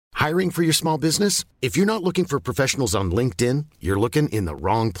Hiring for your small business? If you're not looking for professionals on LinkedIn, you're looking in the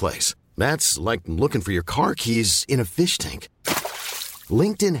wrong place. That's like looking for your car keys in a fish tank.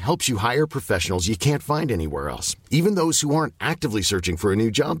 LinkedIn helps you hire professionals you can't find anywhere else, even those who aren't actively searching for a new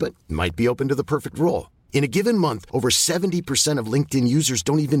job but might be open to the perfect role. In a given month, over 70% of LinkedIn users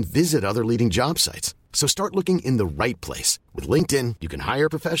don't even visit other leading job sites. So start looking in the right place. With LinkedIn, you can hire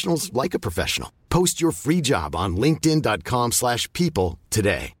professionals like a professional. Post your free job on linkedin.com/people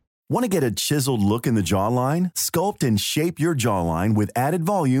today. Want to get a chiseled look in the jawline? Sculpt and shape your jawline with added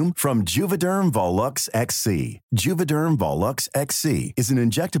volume from Juvederm Volux XC. Juvederm Volux XC is an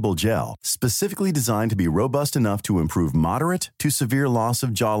injectable gel specifically designed to be robust enough to improve moderate to severe loss of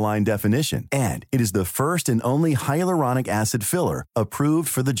jawline definition. And it is the first and only hyaluronic acid filler approved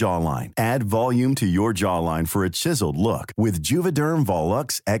for the jawline. Add volume to your jawline for a chiseled look with Juvederm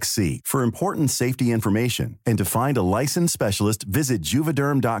Volux XC. For important safety information and to find a licensed specialist, visit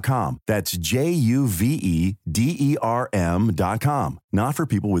juvederm.com. That's JUVEDERM.com. Not for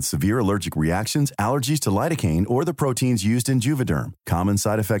people with severe allergic reactions, allergies to lidocaine, or the proteins used in Juvederm. Common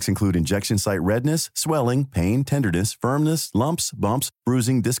side effects include injection site redness, swelling, pain, tenderness, firmness, lumps, bumps,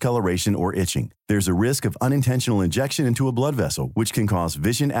 bruising, discoloration, or itching. There's a risk of unintentional injection into a blood vessel, which can cause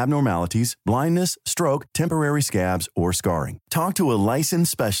vision abnormalities, blindness, stroke, temporary scabs, or scarring. Talk to a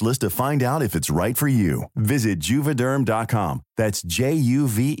licensed specialist to find out if it's right for you. Visit Juvederm.com. That's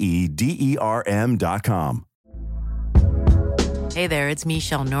JUVEDERM.com. Hey there, it's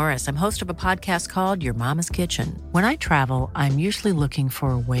Michelle Norris. I'm host of a podcast called Your Mama's Kitchen. When I travel, I'm usually looking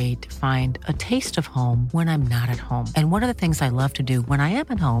for a way to find a taste of home when I'm not at home. And one of the things I love to do when I am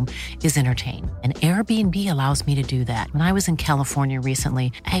at home is entertain. And Airbnb allows me to do that. When I was in California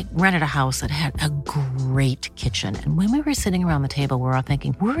recently, I rented a house that had a great kitchen. And when we were sitting around the table, we were all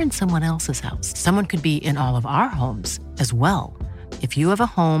thinking, we're in someone else's house. Someone could be in all of our homes as well. If you have a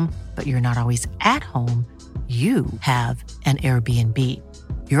home, but you're not always at home, you have an Airbnb.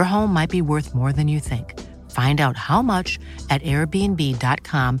 Your home might be worth more than you think. Find out how much at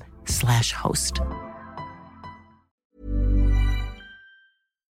airbnb.com/host.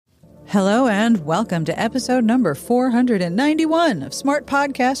 Hello and welcome to episode number 491 of Smart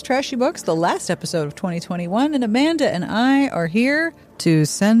Podcast Trashy Books, the last episode of 2021. And Amanda and I are here to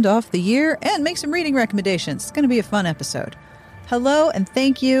send off the year and make some reading recommendations. It's going to be a fun episode. Hello and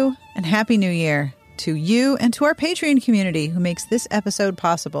thank you and Happy New Year to you and to our Patreon community who makes this episode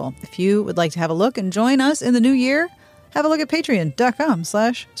possible. If you would like to have a look and join us in the new year, have a look at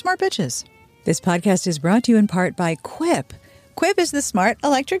patreon.com/smartbitches. This podcast is brought to you in part by Quip. Quip is the smart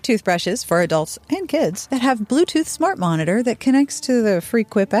electric toothbrushes for adults and kids that have Bluetooth smart monitor that connects to the free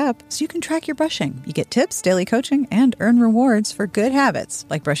Quip app so you can track your brushing. You get tips, daily coaching, and earn rewards for good habits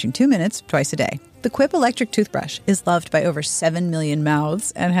like brushing 2 minutes twice a day. The Quip electric toothbrush is loved by over 7 million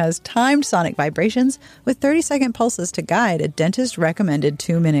mouths and has timed sonic vibrations with 30-second pulses to guide a dentist-recommended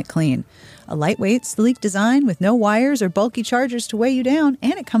 2-minute clean. A lightweight, sleek design with no wires or bulky chargers to weigh you down,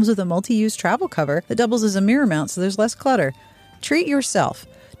 and it comes with a multi-use travel cover that doubles as a mirror mount so there's less clutter. Treat yourself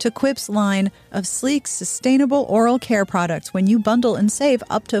to Quip's line of sleek, sustainable oral care products when you bundle and save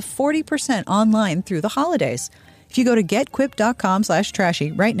up to 40% online through the holidays. If you go to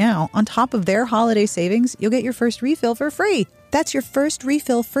getquip.com/trashy right now, on top of their holiday savings, you'll get your first refill for free. That's your first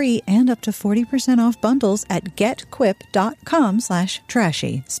refill free and up to 40% off bundles at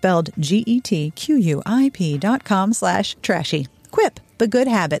getquip.com/trashy, spelled GETQUIP.com/trashy. Quip, the good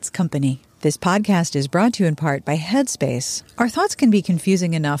habits company. This podcast is brought to you in part by Headspace. Our thoughts can be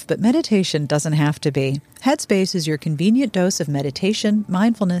confusing enough, but meditation doesn't have to be. Headspace is your convenient dose of meditation,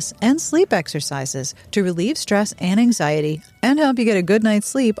 mindfulness, and sleep exercises to relieve stress and anxiety and help you get a good night's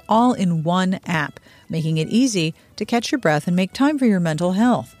sleep all in one app, making it easy to catch your breath and make time for your mental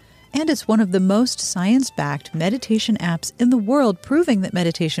health. And it's one of the most science-backed meditation apps in the world, proving that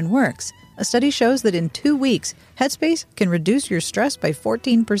meditation works. A study shows that in 2 weeks, Headspace can reduce your stress by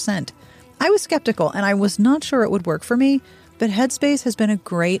 14%. I was skeptical and I was not sure it would work for me, but Headspace has been a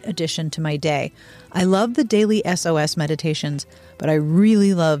great addition to my day. I love the daily SOS meditations, but I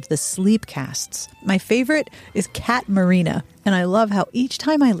really love the sleep casts. My favorite is Cat Marina, and I love how each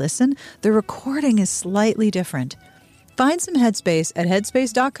time I listen, the recording is slightly different. Find some Headspace at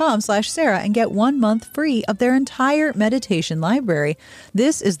headspace.com/Sarah and get 1 month free of their entire meditation library.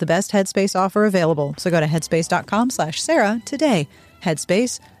 This is the best Headspace offer available, so go to headspace.com/Sarah today.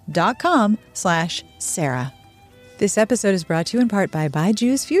 Headspace.com/Sarah. This episode is brought to you in part by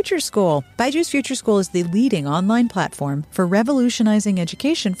Byju's Future School. Byju's Future School is the leading online platform for revolutionizing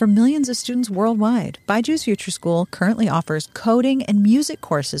education for millions of students worldwide. Byju's Future School currently offers coding and music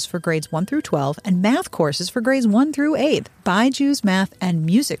courses for grades 1 through 12 and math courses for grades 1 through 8. Byju's math and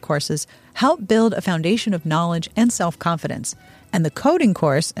music courses help build a foundation of knowledge and self-confidence. And the coding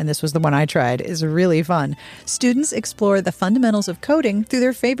course, and this was the one I tried, is really fun. Students explore the fundamentals of coding through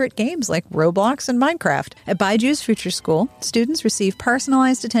their favorite games like Roblox and Minecraft. At Byju's Future School, students receive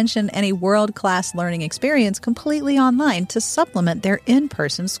personalized attention and a world-class learning experience completely online to supplement their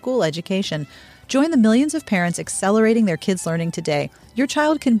in-person school education. Join the millions of parents accelerating their kids' learning today. Your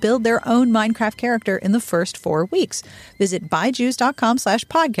child can build their own Minecraft character in the first 4 weeks. Visit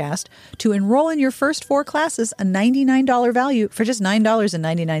byju's.com/podcast to enroll in your first 4 classes, a $99 value for just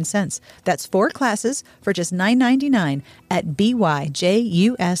 $9.99. That's 4 classes for just $9.99 at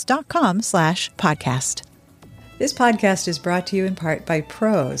byjus.com/podcast. This podcast is brought to you in part by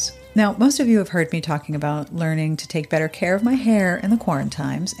Prose. Now, most of you have heard me talking about learning to take better care of my hair in the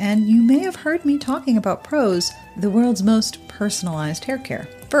quarantines, and you may have heard me talking about Prose, the world's most personalized hair care.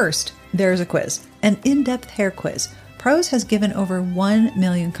 First, there's a quiz, an in-depth hair quiz. Prose has given over 1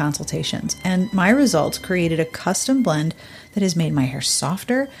 million consultations, and my results created a custom blend that has made my hair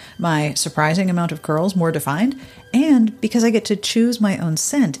softer, my surprising amount of curls more defined, and because I get to choose my own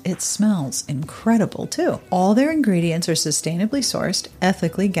scent, it smells incredible too. All their ingredients are sustainably sourced,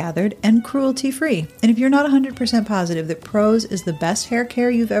 ethically gathered, and cruelty-free. And if you're not 100% positive that Prose is the best hair care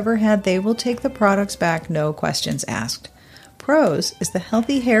you've ever had, they will take the products back, no questions asked. Prose is the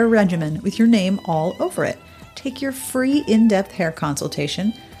healthy hair regimen with your name all over it. Take your free in-depth hair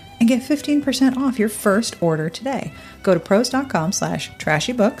consultation and get 15% off your first order today. Go to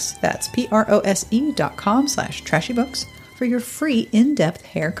prose.com/trashybooks. That's prose.com/trashybooks for your free in-depth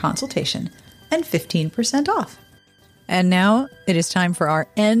hair consultation and 15% off. And now it is time for our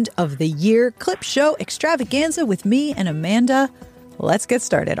end of the year clip show extravaganza with me and Amanda. Let's get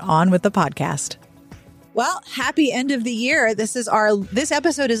started. On with the podcast. Well, happy end of the year. This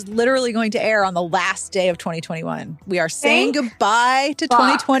episode is literally going to air on the last day of 2021. We are saying goodbye to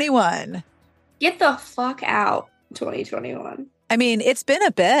 2021. Get the fuck out, 2021. I mean, it's been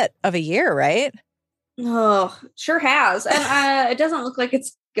a bit of a year, right? Oh, sure has. And it doesn't look like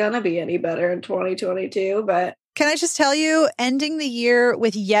it's going to be any better in 2022, but can I just tell you, ending the year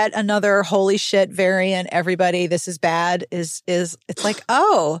with yet another holy shit variant, everybody, this is bad, is it's like,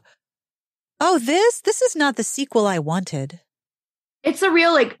 oh, this is not the sequel I wanted. It's a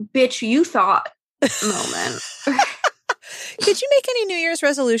real, like, bitch, you thought moment. Did you make any New Year's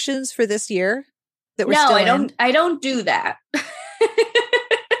resolutions for this year that we're still in? I don't do that.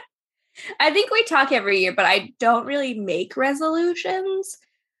 I think we talk every year, but I don't really make resolutions.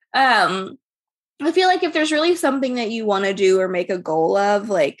 I feel like if there's really something that you want to do or make a goal of,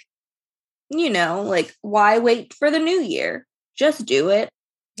 like, you know, like, why wait for the new year? Just do it.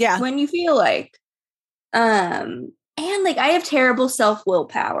 Yeah. When you feel like, and like, I have terrible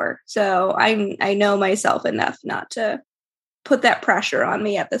self-willpower. So I know myself enough not to put that pressure on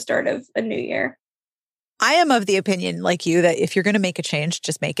me at the start of a new year. I am of the opinion, like you, that if you're going to make a change,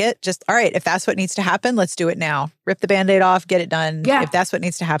 just make it. Just, all right, if that's what needs to happen, let's do it now. Rip the Band-Aid off, get it done. Yeah. If that's what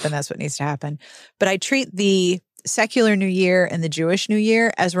needs to happen, that's what needs to happen. But I treat the secular New Year and the Jewish New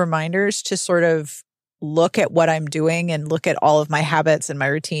Year as reminders to sort of look at what I'm doing and look at all of my habits and my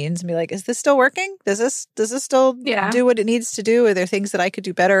routines and be like, is this still working? Does this still do what it needs to do? Are there things that I could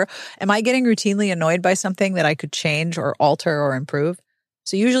do better? Am I getting routinely annoyed by something that I could change or alter or improve?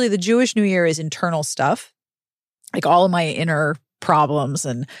 So usually the Jewish New Year is internal stuff, like all of my inner problems.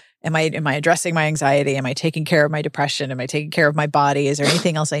 And am I addressing my anxiety? Am I taking care of my depression? Am I taking care of my body? Is there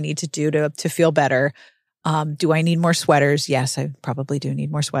anything else I need to do to feel better? Do I need more sweaters? Yes, I probably do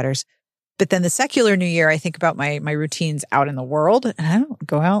need more sweaters. But then the secular New Year, I think about my routines out in the world, and I don't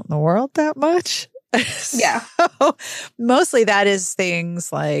go out in the world that much. Yeah. So mostly that is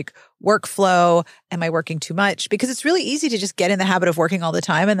things like workflow. Am I working too much? Because it's really easy to just get in the habit of working all the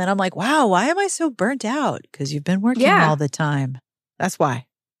time. And then I'm like, wow, why am I so burnt out? Because you've been working all the time. That's why.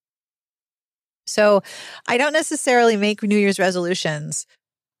 So I don't necessarily make New Year's resolutions.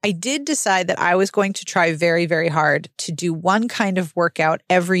 I did decide that I was going to try very, very hard to do one kind of workout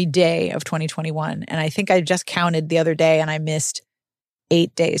every day of 2021. And I think I just counted the other day and I missed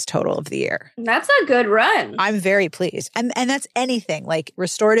 8 days total of the year. That's a good run. I'm very pleased. And that's anything like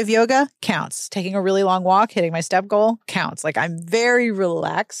restorative yoga counts. Taking a really long walk, hitting my step goal counts. Like I'm very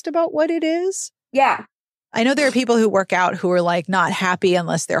relaxed about what it is. Yeah. I know there are people who work out who are like not happy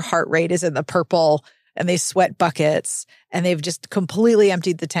unless their heart rate is in the purple. and they sweat buckets and they've just completely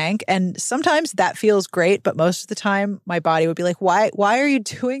emptied the tank. And sometimes that feels great, but most of the time my body would be like, why are you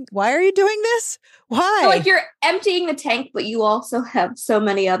doing this? Why? So, like, you're emptying the tank, but you also have so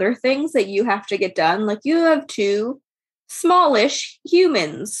many other things that you have to get done. Like, you have two smallish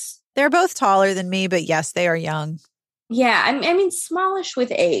humans. They're both taller than me, but yes, they are young. Yeah, I mean, smallish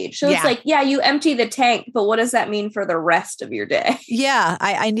with age. So it's like, yeah, you empty the tank, but what does that mean for the rest of your day? Yeah,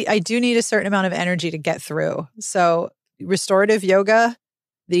 I do need a certain amount of energy to get through. So restorative yoga,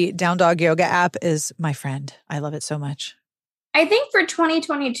 the Down Dog Yoga app is my friend. I love it so much. I think for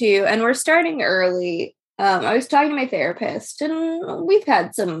 2022, and we're starting early, I was talking to my therapist, and we've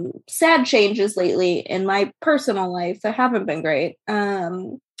had some sad changes lately in my personal life that haven't been great.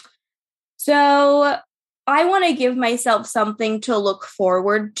 So I want to give myself something to look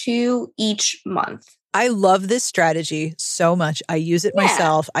forward to each month. I love this strategy so much. I use it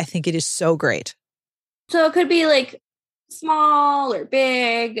myself. I think it is so great. So it could be like small or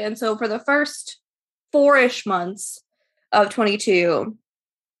big. And so for the first 4-ish months of 22,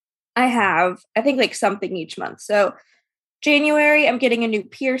 I think like something each month. So January, I'm getting a new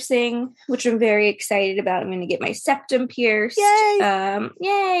piercing, which I'm very excited about. I'm going to get my septum pierced. Yay!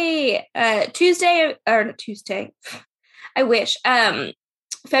 Yay! Tuesday. I wish.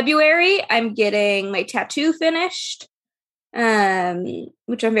 February, I'm getting my tattoo finished,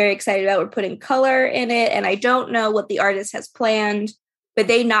 which I'm very excited about. We're putting color in it, and I don't know what the artist has planned, but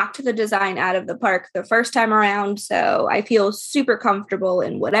they knocked the design out of the park the first time around. So I feel super comfortable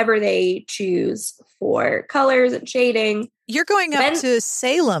in whatever they choose for colors and shading. You're going up to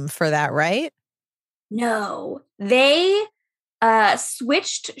Salem for that, right? No, they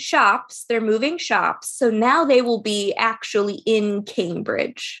switched shops. They're moving shops. So now they will be actually in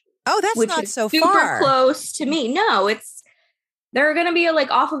Cambridge. Oh, that's not so far. Super close to me. No, they're going to be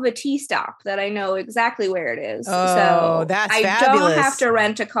like off of a T stop that I know exactly where it is. Oh, so that's I fabulous. don't have to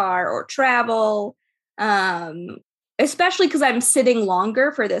rent a car or travel. Especially because I'm sitting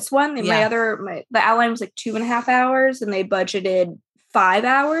longer for this one. And the outline was like 2.5 hours and they budgeted 5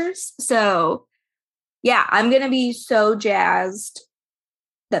 hours. So yeah, I'm going to be so jazzed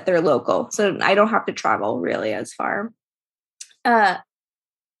that they're local. So I don't have to travel really as far.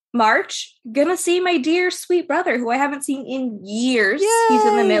 March, gonna see my dear sweet brother who I haven't seen in years. Yay! He's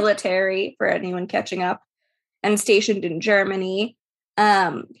in the military, for anyone catching up, and stationed in Germany.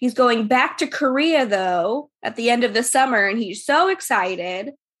 He's going back to Korea though at the end of the summer, and he's so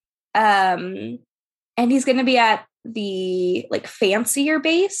excited. And he's gonna be at the like fancier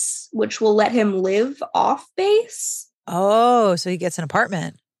base, which will let him live off base. Oh, so he gets an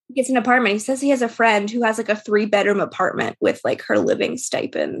apartment. He says he has a friend who has like a 3-bedroom apartment with like her living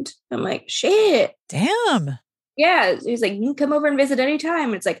stipend. I'm like, shit. Damn. Yeah. He's like, you can come over and visit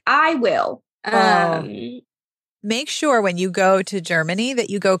anytime. It's like, I will. Make sure when you go to Germany that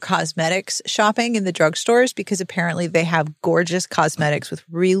you go cosmetics shopping in the drugstores, because apparently they have gorgeous cosmetics with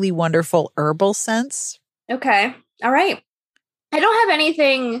really wonderful herbal scents. Okay. All right. I don't have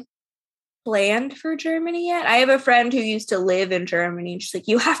anything planned for Germany yet. I have a friend who used to live in Germany. And she's like,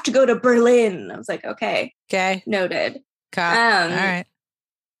 you have to go to Berlin. I was like, okay. Noted. All right.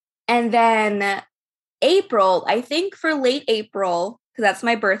 And then April, I think for late April, because that's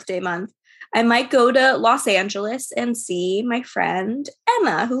my birthday month, I might go to Los Angeles and see my friend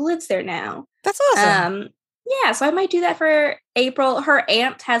Emma, who lives there now. That's awesome. Yeah, so I might do that for April. Her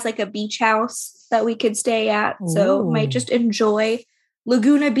aunt has like a beach house that we could stay at. Ooh. So might just enjoy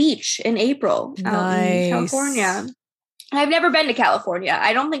Laguna Beach in April out in California. I've never been to California.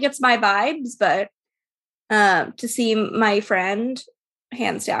 I don't think it's my vibes, but to see my friend,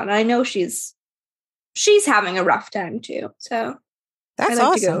 hands down. And I know she's having a rough time too. So that's I'd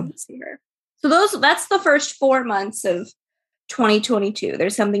like awesome. to go see her. So that's the first 4 months of 2022.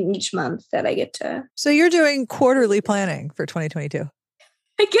 There's something each month that I get to. So you're doing quarterly planning for 2022.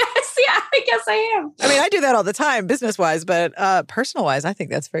 I guess I am. I mean, I do that all the time, business-wise, but personal-wise, I think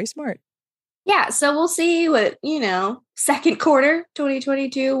that's very smart. Yeah, so we'll see what, second quarter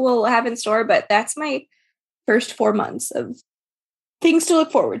 2022 will have in store, but that's my first 4 months of things to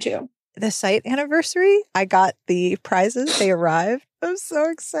look forward to. The site anniversary, I got the prizes. They arrived. I'm so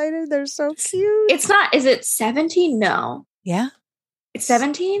excited. They're so cute. Is it 17? No. Yeah. It's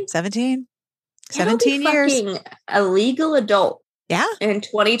 17? 17 years. Fucking a legal adult. Yeah. In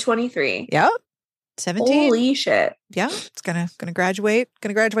 2023. Yep. 17. Holy shit. Yeah. It's gonna graduate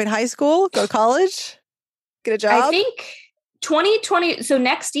high school, go to college, get a job. I think 2020. So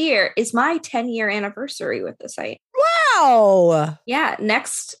next year is my 10-year anniversary with the site. Wow. Yeah.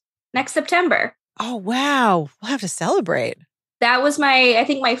 Next September. Oh, wow. We'll have to celebrate. That was I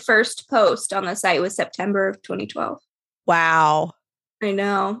think my first post on the site was September of 2012. Wow. I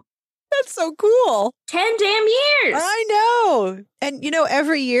know. That's so cool. 10 damn years. I know. And,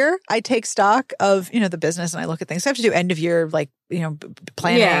 every year I take stock of, the business and I look at things. I have to do end of year, like,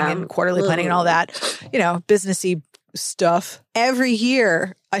 planning and quarterly planning and all that, businessy stuff. Every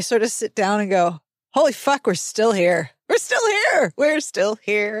year I sort of sit down and go, holy fuck, we're still here. We're still here. We're still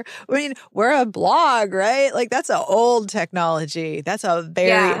here. I mean, we're a blog, right? Like that's an old technology. That's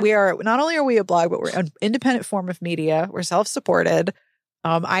we are, not only are we a blog, but we're an independent form of media. We're self-supported.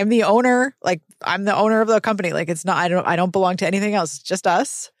 I'm the owner. Like I'm the owner of the company. Like it's not, I don't belong to anything else. It's just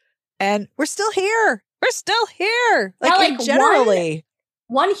us. And we're still here. We're still here. Like generally.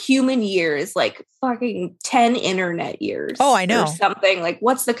 One human year is like fucking 10 internet years. Oh, I know. Or something. Like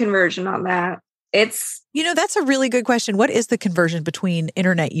what's the conversion on that? It's, that's a really good question. What is the conversion between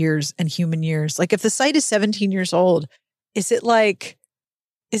internet years and human years? Like if the site is 17 years old, is it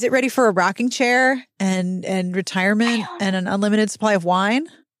ready for a rocking chair and retirement and an unlimited supply of wine?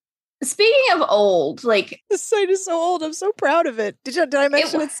 Speaking of old, like the site is so old. I'm so proud of it. Did I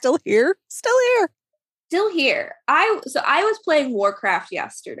mention it's still here? Still here. Still here. I was playing Warcraft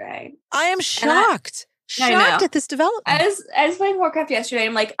yesterday. I am shocked. Shocked at this development. I was playing Warcraft yesterday.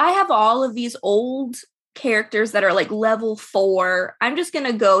 I'm like, I have all of these old characters that are like level 4. I'm just going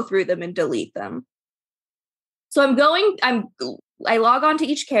to go through them and delete them. So I log on to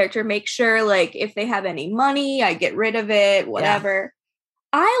each character, make sure like if they have any money, I get rid of it, whatever.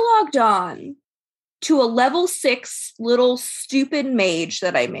 Yeah. I logged on to a level 6 little stupid mage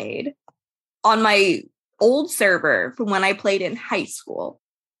that I made on my old server from when I played in high school.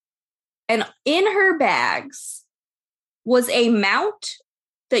 And in her bags was a mount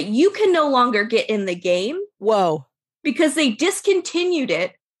that you can no longer get in the game. Whoa. Because they discontinued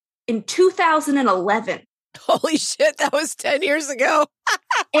it in 2011. Holy shit, that was 10 years ago.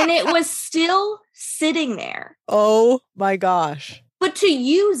 And it was still sitting there. Oh my gosh. But to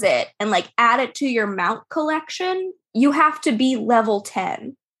use it and like add it to your mount collection, you have to be level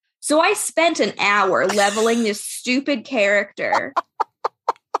 10. So I spent an hour leveling this stupid character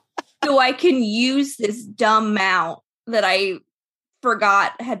so I can use this dumb mount that I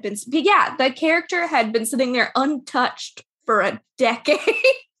forgot had been. Yeah, the character had been sitting there untouched for a decade.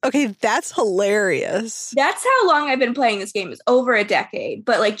 Okay, that's hilarious. That's how long I've been playing this game, is over a decade.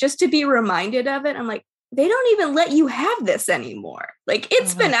 But like, just to be reminded of it, I'm like, they don't even let you have this anymore. Like,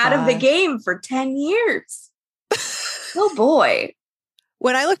 it's been out of the game for 10 years. Oh boy.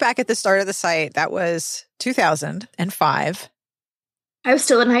 When I look back at the start of the site, that was 2005. I was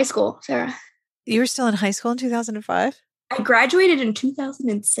still in high school, Sarah. You were still in high school in 2005? I graduated in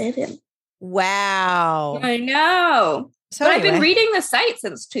 2007. Wow. I know. So but anyway, I've been reading the site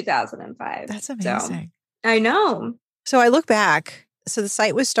since 2005. That's amazing. So, I know. So I look back. So the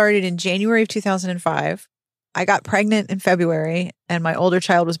site was started in January of 2005. I got pregnant in February and my older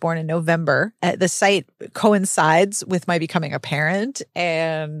child was born in November. The site coincides with my becoming a parent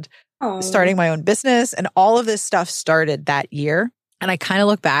and starting my own business, and all of this stuff started that year. And I kind of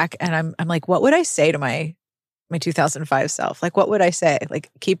look back and I'm like, what would I say to my 2005 self? Like, what would I say? Like,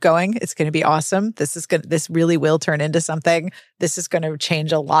 keep going. It's going to be awesome. This really will turn into something. This is going to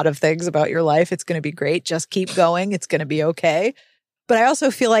change a lot of things about your life. It's going to be great. Just keep going. It's going to be okay. But I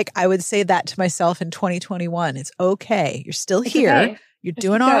also feel like I would say that to myself in 2021. It's okay. You're still here. Okay. You're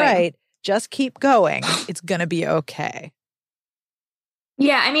doing all right. Just keep going. It's going to be okay.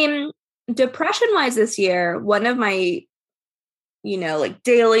 Yeah. I mean, depression-wise this year, one of my, like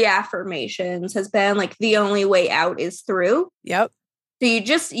daily affirmations has been like, the only way out is through. Yep. So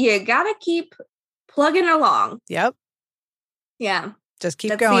you got to keep plugging along. Yep. Yeah. Just keep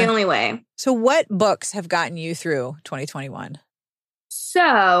That's going. the only way. So what books have gotten you through 2021?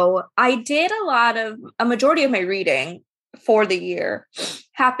 So I did a majority of my reading for the year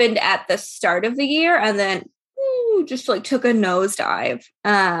happened at the start of the year, and then just like took a nosedive.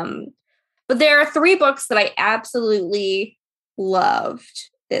 But there are 3 books that I absolutely loved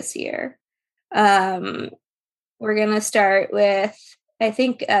this year. We're going to start with, I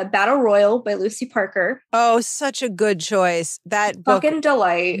think, Battle Royal by Lucy Parker. Oh, such a good choice. That book fucking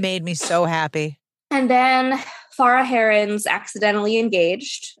delight. Made me so happy. And then Farah Heron's Accidentally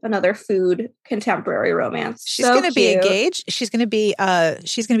Engaged, another food contemporary romance. She's going to be engaged. She's going to be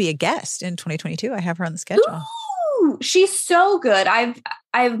a guest in 2022. I have her on the schedule. Ooh, she's so good.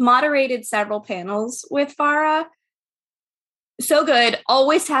 I've moderated several panels with Farah. So good.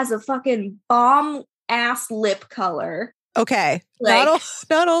 Always has a fucking bomb ass lip color. Okay. Not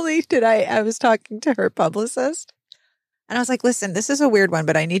only did I was talking to her publicist, And I was like, listen, this is a weird one,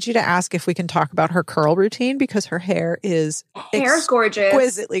 but I need you to ask if we can talk about her curl routine because her hair is gorgeous.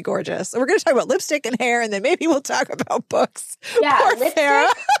 Exquisitely gorgeous. So we're going to talk about lipstick and hair, and then maybe we'll talk about books. Yeah, Poor lipstick,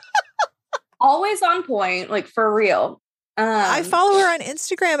 Farrah. always on point, like for real. I follow her on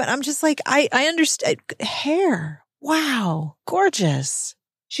Instagram, and I'm just like, I understand. Hair. Wow. Gorgeous.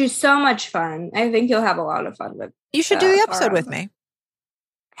 She's so much fun. I think you'll have a lot of fun with. You should do the episode with me.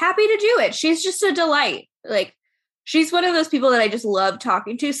 Happy to do it. She's just a delight. Like, she's one of those people that I just love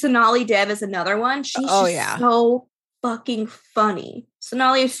talking to. Sonali Dev is another one. She's so fucking funny.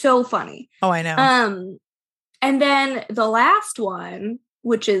 Sonali is so funny. Oh, I know. And then the last one,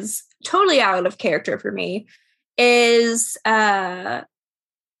 which is totally out of character for me, is An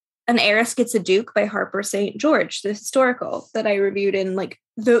Heiress Gets a Duke by Harper St. George, the historical that I reviewed in like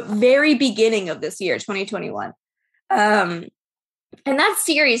the very beginning of this year, 2021. And that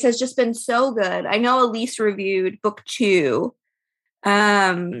series has just been so good. I know Elise reviewed book 2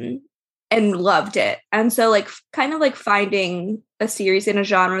 and loved it. And so like kind of like finding a series in a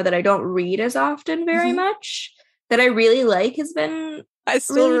genre that I don't read as often very much that I really like has been I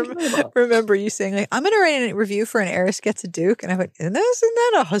still really remember you saying like, I'm going to write a review for An Heiress Gets a Duke. And I went, isn't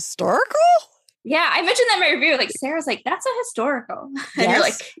that a historical? Yeah, I mentioned that in my review. Like, Sarah's like, that's a historical. And you're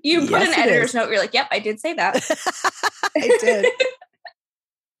like, you put an editor's note. You're like, yep, I did say that. I did.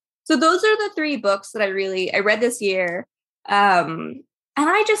 So those are the 3 books that I read this year. And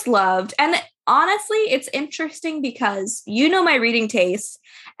I just loved. And honestly, it's interesting because you know my reading taste,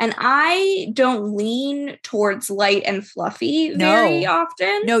 and I don't lean towards light and fluffy very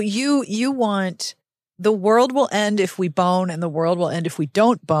often. No, you want the world will end if we bone, and the world will end if we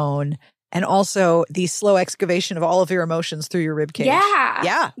don't bone. And also the slow excavation of all of your emotions through your ribcage.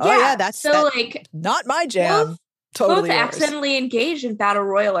 Yeah. Oh, yeah. That's like not my jam. Totally both yours. Accidentally Engaged and Battle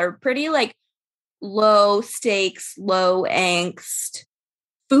Royal are pretty like low stakes, low angst,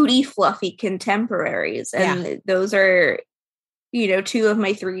 foodie, fluffy contemporaries. And those are, 2 of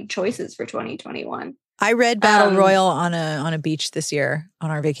my 3 choices for 2021. I read Battle Royal on a beach this year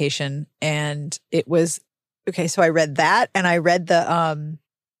on our vacation. And it was, okay, so I read that, and I read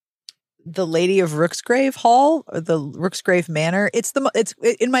the Lady of Rooksgrave Hall, or the Rooksgrave Manor. It's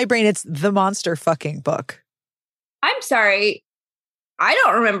in my brain, it's the monster fucking book. I'm sorry. I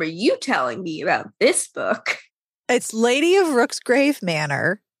don't remember you telling me about this book. It's Lady of Rooksgrave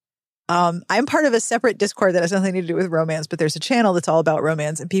Manor. I'm part of a separate Discord that has nothing to do with romance, but there's a channel that's all about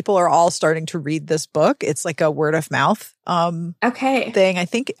romance, and people are all starting to read this book. It's like a word of mouth thing. I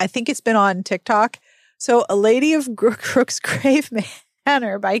think it's been on TikTok. So A Lady of Rooksgrave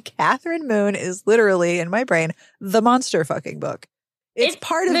Manor by Catherine Moon is literally, in my brain, the monster fucking book. It's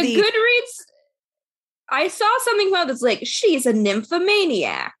part of the Goodreads. I saw something about this, like, she's a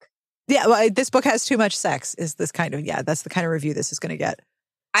nymphomaniac. Yeah, well, this book has too much sex, is this kind of, that's the kind of review this is going to get.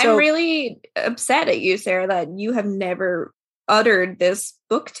 I'm really upset at you, Sarah, that you have never uttered this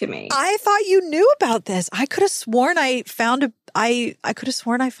book to me. I thought you knew about this. I could have sworn I found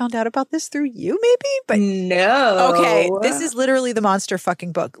out about this through you, maybe, but no. Okay, this is literally the monster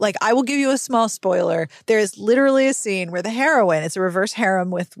fucking book. Like, I will give you a small spoiler. There is literally a scene where the heroine, it's a reverse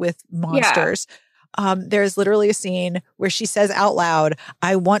harem with monsters. Yeah. There's literally a scene where she says out loud,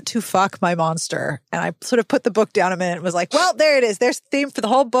 I want to fuck my monster. And I sort of put the book down a minute and was like, well, there it is. There's the theme for the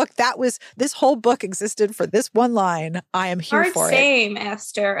whole book. This whole book existed for this one line. I am here for it. Same,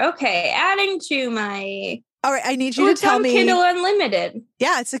 Esther. Okay, adding to my... All right, I need you to tell me... Kindle Unlimited.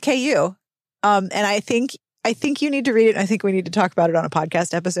 Yeah, it's a KU. And I think you need to read it. And I think we need to talk about it on a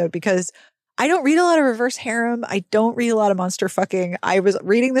podcast episode because I don't read a lot of reverse harem. I don't read a lot of monster fucking. I was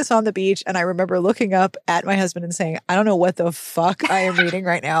reading this on the beach, and I remember looking up at my husband and saying, I don't know what the fuck I am reading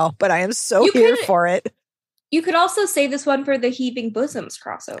right now, but I am so here for it. You could also say this one for the Heaving Bosoms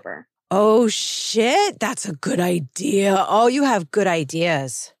crossover. Oh, shit. That's a good idea. Oh, you have good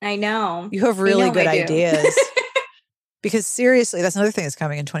ideas. I know. You have really good ideas. Because seriously, that's another thing that's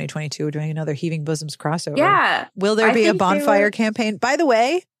coming in 2022. We're doing another Heaving Bosoms crossover. Yeah. Will there be a bonfire campaign? By the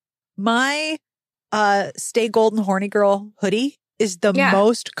way, my Stay Golden Horny Girl hoodie is the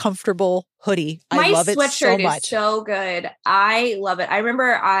most comfortable hoodie. I love it so much. My sweatshirt is so good. I love it. I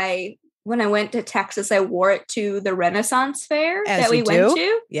remember when I went to Texas, I wore it to the Renaissance fair that we went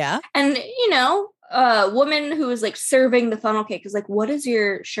to. Yeah. And, a woman who was like serving the funnel cake was like, what does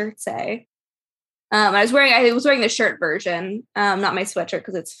your shirt say? I was wearing the shirt version, not my sweatshirt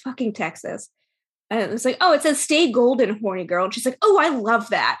because it's fucking Texas. And it was like, oh, it says Stay Golden Horny Girl. And she's like, oh, I love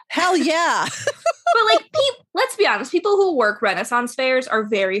that. Hell yeah. But like, let's be honest, people who work Renaissance fairs are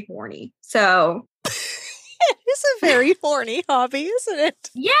very horny. So it's a very horny hobby, isn't it?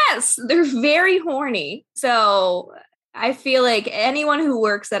 Yes, they're very horny. So I feel like anyone who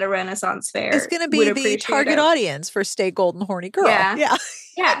works at a Renaissance fair is going to be the target audience for Stay Golden Horny Girl. Yeah. Yeah.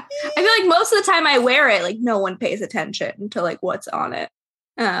 Yeah. I feel like most of the time I wear it, like no one pays attention to like what's on it.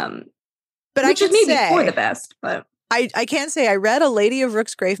 But which is maybe for the best, but I can say I read A Lady of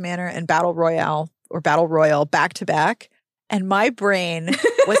Rooksgrave Manor and Battle Royale back to back. And my brain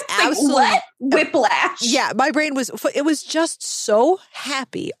was absolutely what? Whiplash. Yeah, my brain it was just so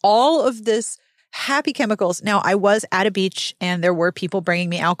happy. All of this happy chemicals. Now, I was at a beach and there were people bringing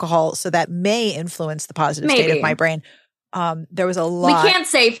me alcohol, so that may influence the positive state of my brain. There was a lot. We can't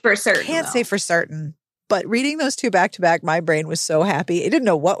say for certain. Can't say for certain. But reading those two back to back, my brain was so happy. It didn't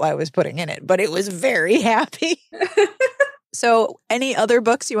know what I was putting in it, but it was very happy. So any other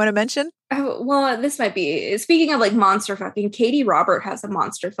books you want to mention? Well, this might be, speaking of like monster fucking, Katie Robert has a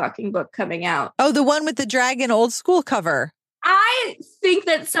monster fucking book coming out. Oh, the one with the dragon old school cover. I think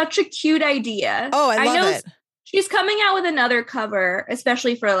that's such a cute idea. Oh, I love it. She's coming out with another cover,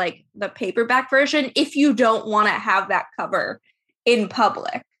 especially for like the paperback version, if you don't want to have that cover in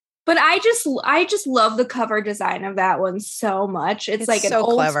public. But I just love the cover design of that one so much. It's like so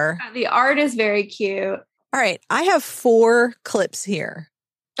clever. The art is very cute. All right. I have 4 clips here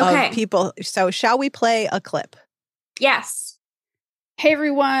of people. So shall we play a clip? Yes. Hey,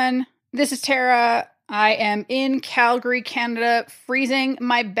 everyone. This is Tara. I am in Calgary, Canada, freezing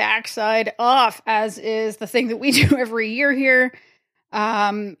my backside off, as is the thing that we do every year here.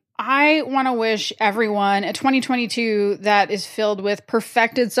 I want to wish everyone a 2022 that is filled with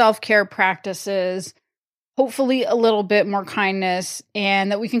perfected self-care practices, hopefully a little bit more kindness,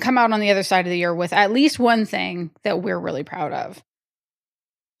 and that we can come out on the other side of the year with at least one thing that we're really proud of.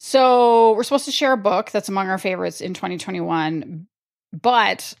 So we're supposed to share a book that's among our favorites in 2021,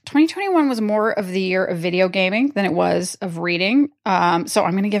 but 2021 was more of the year of video gaming than it was of reading. So I'm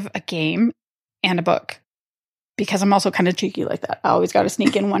going to give a game and a book, because I'm also kind of cheeky like that. I always got to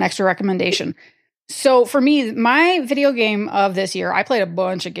sneak in one extra recommendation. So for me, my video game of this year, I played a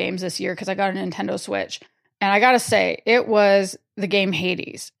bunch of games this year because I got a Nintendo Switch. And I got to say, it was the game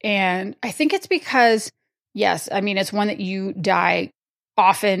Hades. And I think it's because, yes, I mean, it's one that you die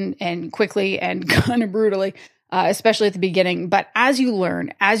often and quickly and kind of brutally, especially at the beginning. But as you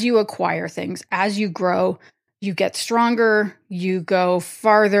learn, as you acquire things, as you grow, you get stronger, you go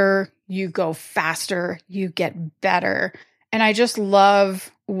farther, you go faster, you get better. And I just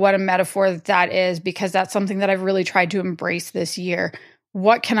love what a metaphor that is, because that's something that I've really tried to embrace this year.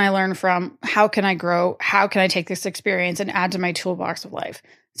 What can I learn from? How can I grow? How can I take this experience and add to my toolbox of life?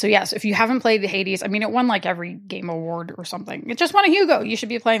 So yes, if you haven't played the Hades, I mean, it won like every game award or something. It just won a Hugo. You should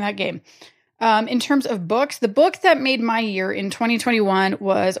be playing that game. In terms of books, the book that made my year in 2021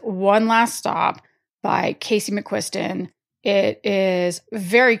 was One Last Stop by Casey McQuiston. It is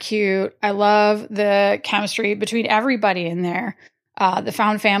very cute. I love the chemistry between everybody in there. The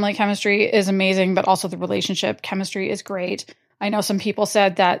found family chemistry is amazing, but also the relationship chemistry is great. I know some people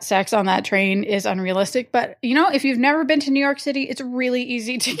said that sex on that train is unrealistic, but you know, if you've never been to New York City, it's really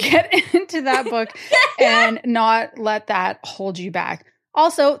easy to get into that book and not let that hold you back.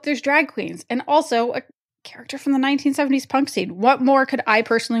 Also, there's drag queens and also a character from the 1970s punk scene. What more could I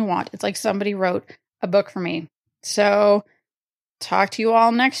personally want? It's like somebody wrote a book for me. So talk to you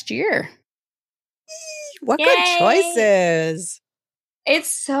all next year. What Yay. Good choices.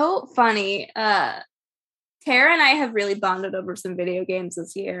 It's so funny. Tara and I have really bonded over some video games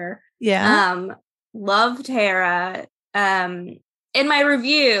this year. Yeah. Love Tara. In my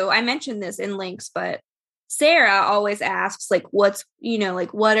review, I mentioned this in links, but Sarah always asks, like, what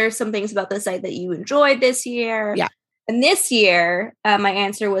are some things about the site that you enjoyed this year? Yeah. And this year, my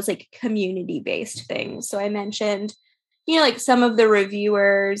answer was like community-based things. So I mentioned, like some of the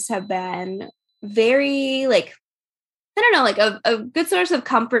reviewers have been very like, I don't know, like a good source of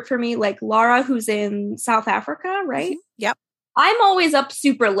comfort for me, like Laura, who's in South Africa, right? Mm-hmm. Yep. I'm always up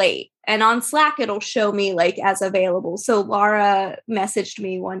super late, and on Slack, it'll show me like as available. So Laura messaged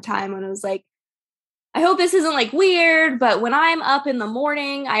me one time and was like, I hope this isn't like weird, but when I'm up in the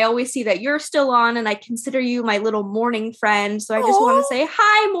morning, I always see that you're still on and I consider you my little morning friend. So I just want to say,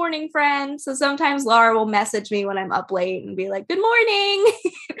 hi, morning friend. So sometimes Laura will message me when I'm up late and be like, good morning.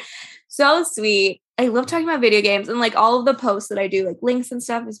 So sweet. I love talking about video games, and like all of the posts that I do, like links and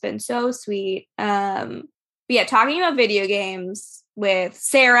stuff, has been so sweet. But yeah, talking about video games with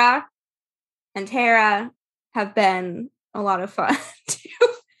Sarah and Tara have been a lot of fun too.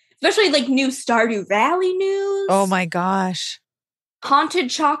 Especially like new Stardew Valley news. Oh my gosh. Haunted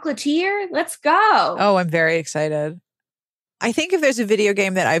Chocolatier. Let's go. Oh, I'm very excited. I think if there's a video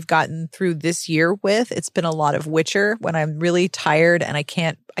game that I've gotten through this year with, it's been a lot of Witcher when I'm really tired and I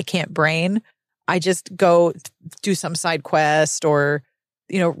can't brain. I just go do some side quest or,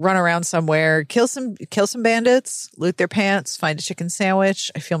 run around somewhere, kill some bandits, loot their pants, find a chicken sandwich.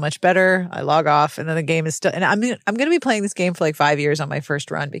 I feel much better. I log off, and then the game is still. And I'm going to be playing this game for like 5 years on my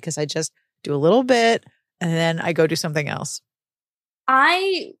first run because I just do a little bit and then I go do something else.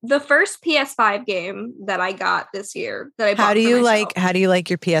 The first PS5 game that I got this year that I bought How do you myself, like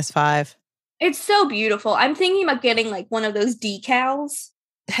your PS5? It's so beautiful. I'm thinking about getting like one of those decals.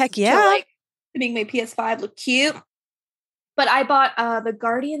 Heck yeah. To like make my PS5 look cute. But I bought the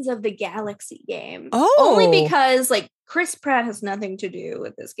Guardians of the Galaxy game. Oh. Only because like Chris Pratt has nothing to do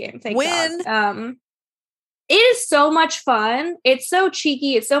with this game. Thank God. It is so much fun. It's so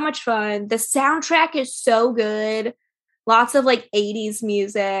cheeky. It's so much fun. The soundtrack is so good. Lots of like 80s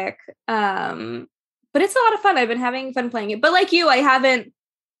music. But it's a lot of fun. I've been having fun playing it. But like you,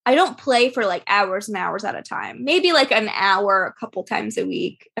 I don't play for like hours and hours at a time. Maybe like an hour a couple times a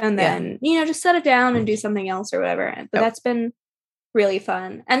week. And then, just set it down and do something else or whatever. But that's been really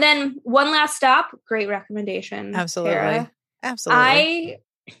fun. And then one last stop, great recommendation. Absolutely. Tara. Absolutely.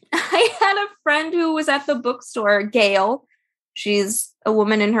 I had a friend who was at the bookstore, Gail. She's a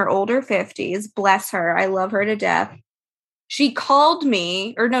woman in her older 50s. Bless her. I love her to death. She called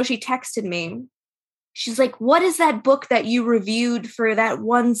me, she texted me. She's like, what is that book that you reviewed for that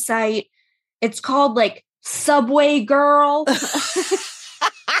one site? It's called like Subway Girl.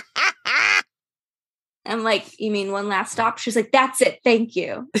 I'm like, you mean One Last Stop? She's like, that's it. Thank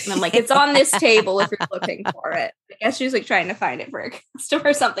you. And I'm like, it's on this table if you're looking for it. I guess she's like trying to find it for a customer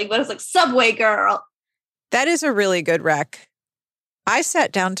or something, but it's like Subway Girl. That is a really good rec. I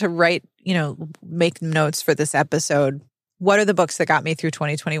sat down to write, make notes for this episode. What are the books that got me through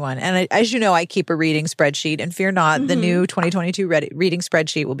 2021? And as you know, I keep a reading spreadsheet. And fear not, the new 2022 reading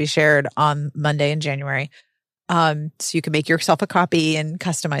spreadsheet will be shared on Monday in January. So you can make yourself a copy and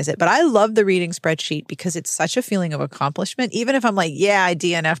customize it. But I love the reading spreadsheet because it's such a feeling of accomplishment. Even if I'm like, yeah, I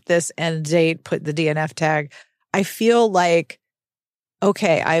DNF'd this end date, put the DNF tag. I feel like,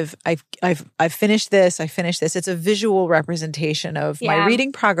 okay, I've finished this. I finished this. It's a visual representation of my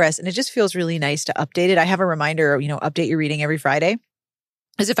reading progress. And it just feels really nice to update it. I have a reminder, update your reading every Friday.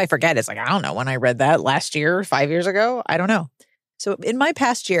 As if I forget, it's like, I don't know when I read that last year, 5 years ago. I don't know. So in my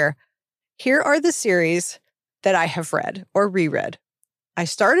past year, here are the series that I have read or reread. I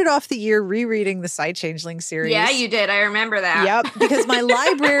started off the year rereading the Psy-Changeling series. Yeah, you did. I remember that. Yep, because my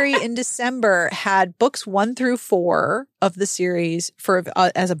library in December had books 1 through 4 of the series for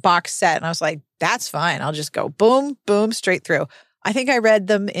as a box set. And I was like, that's fine. I'll just go boom, boom, straight through. I think I read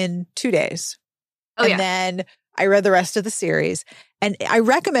them in 2 days. And then I read the rest of the series. And I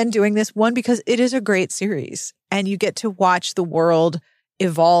recommend doing this, one, because it is a great series. And you get to watch the world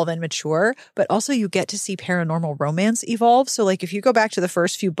evolve and mature, but also you get to see paranormal romance evolve. So like if you go back to the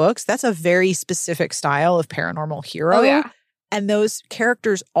first few books, that's a very specific style of paranormal hero. Oh, yeah. And those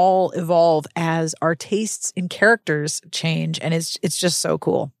characters all evolve as our tastes in characters change. And it's just so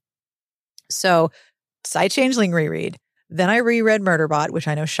cool. So Psy-Changeling reread. Then I reread Murderbot, which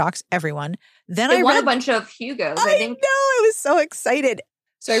I know shocks everyone. Then I won read a bunch of Hugos, I think. know. I was so excited.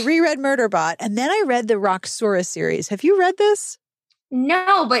 So I reread Murderbot. And then I read the Roxura series. Have you read this?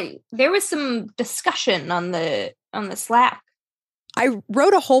 No, but there was some discussion on the Slack. I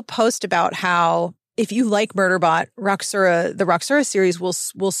wrote a whole post about how if you like Murderbot, the Roxura series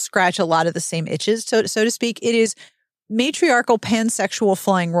will scratch a lot of the same itches, so to speak. It is matriarchal pansexual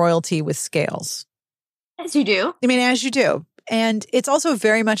flying royalty with scales. As you do. I mean, as you do. And it's also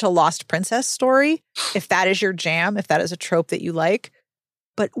very much a lost princess story, if that is your jam, if that is a trope that you like.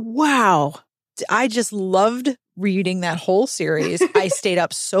 But wow, I just loved reading that whole series. I stayed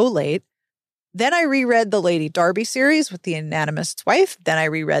up so late. Then I reread the Lady Darby series with the Anatomist's Wife. Then I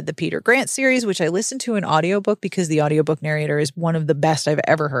reread the Peter Grant series, which I listened to in audiobook because the audiobook narrator is one of the best I've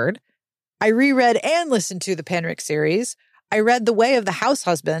ever heard. I reread and listened to the Penrick series. I read The Way of the House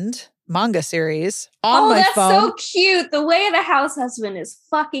Husband manga series on my phone. Oh, that's so cute. The Way of the House Husband is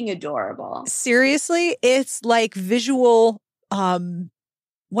fucking adorable. Seriously, it's like visual.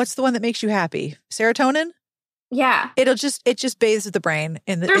 What's the one that makes you happy? Serotonin? Yeah. It just bathes the brain.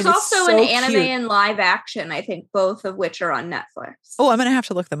 There's also an anime and live action, I think, both of which are on Netflix. Oh, I'm going to have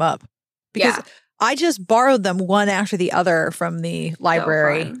to look them up. Because I just borrowed them one after the other from the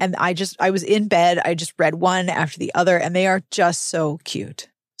library. So and I was in bed. I just read one after the other. And they are just so cute.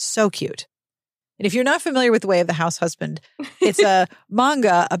 So cute. And if you're not familiar with The Way of the House Husband, it's a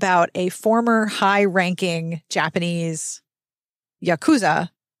manga about a former high-ranking Japanese Yakuza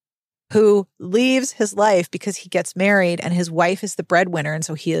who leaves his life because he gets married and his wife is the breadwinner. And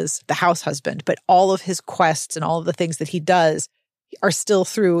so he is the house husband. But all of his quests and all of the things that he does, are still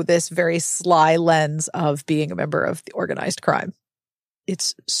through this very sly lens of being a member of the organized crime.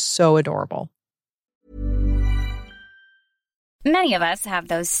 It's so adorable. Many of us have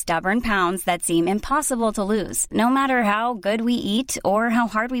those stubborn pounds that seem impossible to lose, no matter how good we eat or how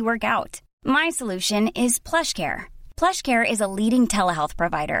hard we work out. My solution is PlushCare. PlushCare is a leading telehealth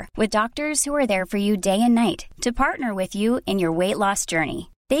provider with doctors who are there for you day and night to partner with you in your weight loss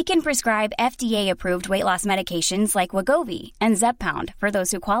journey. They can prescribe FDA-approved weight loss medications like Wegovy and Zepbound for those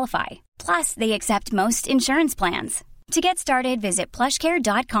who qualify. Plus, they accept most insurance plans. To get started, visit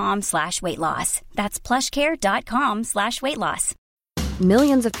plushcare.com/weightloss. That's plushcare.com/weightloss.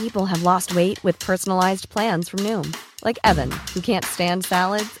 Millions of people have lost weight with personalized plans from Noom. Like Evan, who can't stand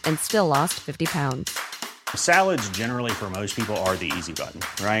salads and still lost 50 pounds. Salads generally for most people are the easy button,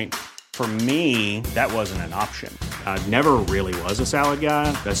 right? For me, that wasn't an option. I never really was a salad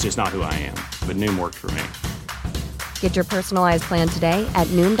guy. That's just not who I am. But Noom worked for me. Get your personalized plan today at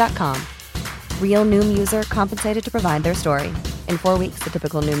Noom.com. Real Noom user compensated to provide their story. In 4 weeks, the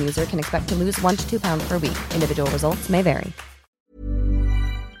typical Noom user can expect to lose 1 to 2 pounds per week. Individual results may vary.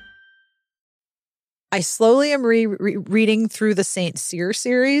 I slowly am reading through the Saint Cyr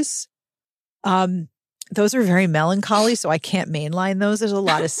series. Those are very melancholy, so I can't mainline those. There's a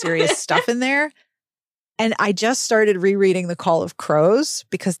lot of serious stuff in there. And I just started rereading The Call of Crows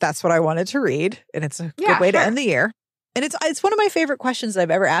because that's what I wanted to read. And it's a good way to end the year. And it's one of my favorite questions that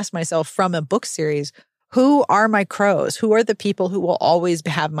I've ever asked myself from a book series. Who are my crows? Who are the people who will always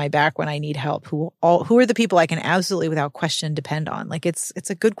have my back when I need help? Who are the people I can absolutely without question depend on? Like it's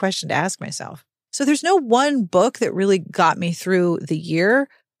a good question to ask myself. So there's no one book that really got me through the year,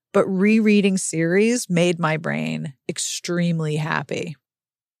 but rereading series made my brain extremely happy.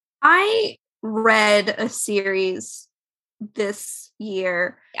 I read a series this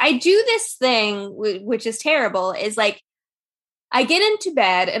year. I do this thing, which is terrible, is like I get into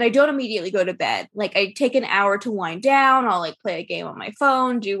bed and I don't immediately go to bed. Like I take an hour to wind down. I'll like play a game on my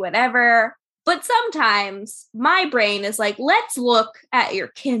phone, do whatever. But sometimes my brain is like, let's look at your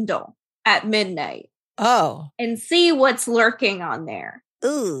Kindle at midnight. Oh. And see what's lurking on there.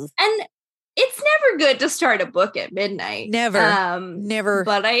 Ooh. And it's never good to start a book at midnight. Never. Never.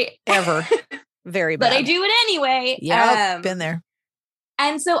 But ever. Very bad. But I do it anyway. Yeah, been there.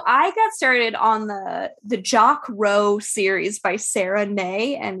 And so I got started on the Jock Rowe series by Sarah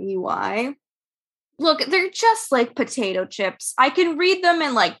Ney and EY. Look, they're just like potato chips. I can read them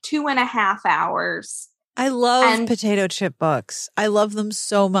in like 2.5 hours. I love potato chip books. I love them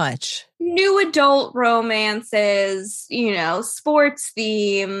so much. New adult romances, sports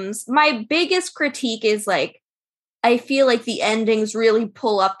themes. My biggest critique is like, I feel like the endings really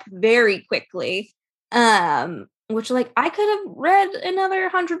pull up very quickly. Which like I could have read another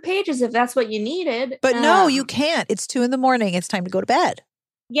 100 pages if that's what you needed. But no, you can't. It's 2 a.m. It's time to go to bed.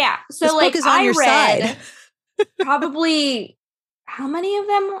 Yeah. So this like book is on your side. Probably how many of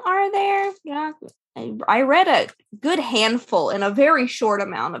them are there? Yeah. I read a good handful in a very short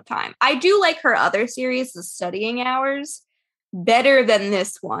amount of time. I do like her other series, The Studying Hours, better than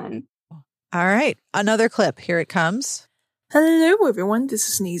this one. All right. Another clip. Here it comes. Hello, everyone. This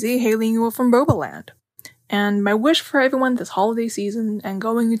is Sneezy, hailing you from Bobaland. And my wish for everyone this holiday season and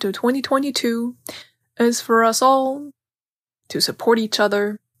going into 2022 is for us all to support each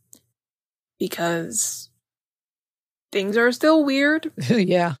other because things are still weird.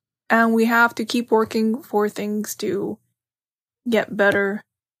 Yeah. And we have to keep working for things to get better.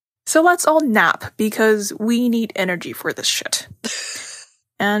 So let's all nap because we need energy for this shit.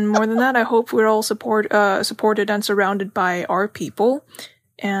 And more than that, I hope we're all supported and surrounded by our people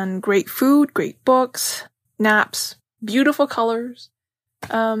and great food, great books, naps, beautiful colors,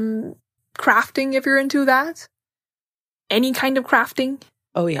 crafting if you're into that. Any kind of crafting.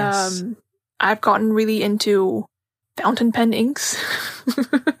 Oh, yes. I've gotten really into fountain pen inks.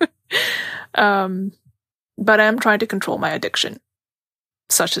 But I'm trying to control my addiction,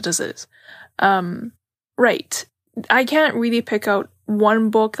 such as it is. Right. I can't really pick out one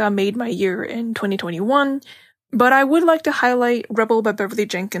book that made my year in 2021, but I would like to highlight Rebel by Beverly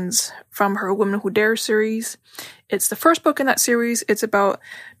Jenkins from her Women Who Dare series. It's the first book in that series. It's about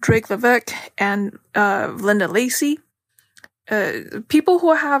Drake Levesque and Linda Lacey. People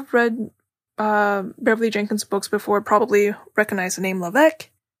who have read Beverly Jenkins books before probably recognize the name Levesque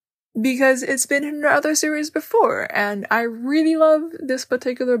because it's been in other series before, and I really love this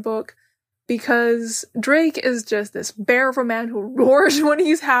particular book because Drake is just this bear of a man who roars when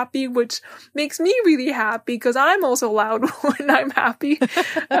he's happy, which makes me really happy because I'm also loud when I'm happy.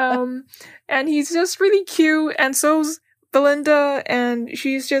 And he's just really cute, and so's Belinda, and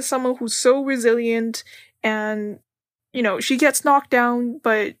she's just someone who's so resilient and she gets knocked down,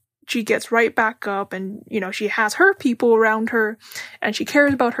 but she gets right back up, and, she has her people around her, and she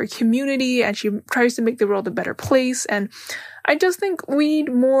cares about her community, and she tries to make the world a better place. And I just think we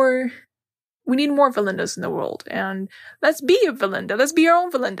need more Valindas in the world. And let's be a Valinda. Let's be our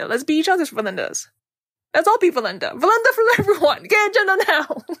own Valinda. Let's be each other's Valindas. Let's all be Valinda. Valinda for everyone. Gay agenda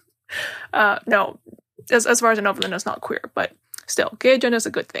now. No, as far as I know, Valinda's not queer, but still, gay agenda is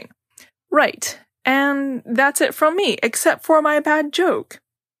a good thing. Right. And that's it from me, except for my bad joke,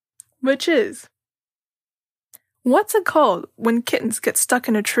 which is, what's it called when kittens get stuck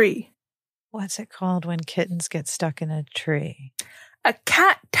in a tree? What's it called when kittens get stuck in a tree? A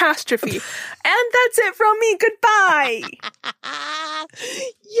catastrophe. And that's it from me. Goodbye.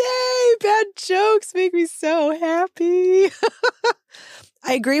 Yay! Bad jokes make me so happy.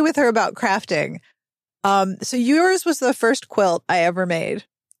 I agree with her about crafting. So yours was the first quilt I ever made.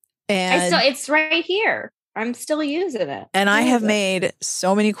 And it's right here. I'm still using it. And I have made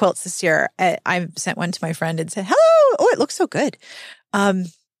so many quilts this year. I sent one to my friend and said, hello. Oh, it looks so good. I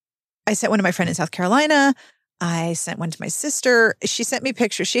sent one to my friend in South Carolina. I sent one to my sister. She sent me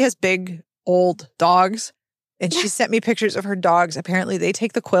pictures. She has big, old dogs. And she sent me pictures of her dogs. Apparently, they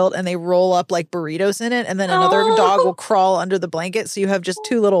take the quilt and they roll up like burritos in it. And then another dog will crawl under the blanket. So you have just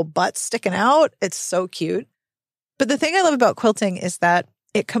two little butts sticking out. It's so cute. But the thing I love about quilting is that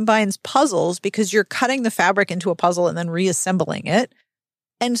it combines puzzles because you're cutting the fabric into a puzzle and then reassembling it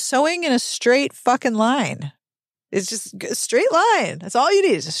and sewing in a straight fucking line. It's just a straight line. That's all you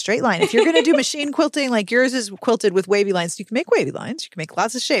need is a straight line. If you're going to do machine quilting, like yours is quilted with wavy lines, you can make wavy lines. You can make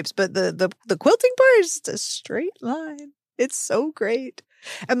lots of shapes. But the quilting part is just a straight line. It's so great.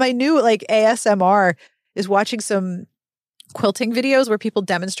 And my new like ASMR is watching some quilting videos where people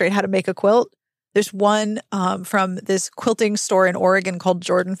demonstrate how to make a quilt. There's one from this quilting store in Oregon called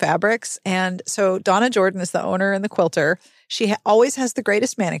Jordan Fabrics. And so Donna Jordan is the owner and the quilter. She always has the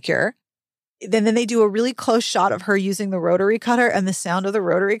greatest manicure. Then they do a really close shot of her using the rotary cutter, and the sound of the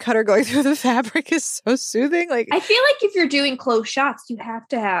rotary cutter going through the fabric is so soothing. Like I feel like if you're doing close shots, you have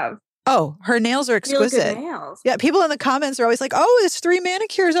to have her nails are exquisite. Really good nails. Yeah, people in the comments are always like, "Oh, there's 3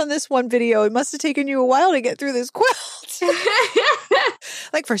 manicures on this one video. It must have taken you a while to get through this quilt."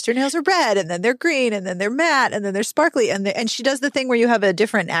 Like first your nails are red, and then they're green, and then they're matte, and then they're sparkly, and she does the thing where you have a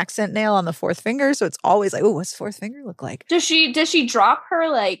different accent nail on the 4th finger, so it's always like, "Oh, what's 4th finger look like?" Does she drop her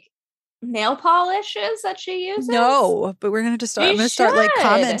like nail polishes that she uses? No, but we're going to start. I'm going to start like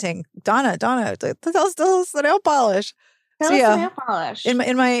commenting. Donna, tell us the nail polish. Tell us the nail polish. In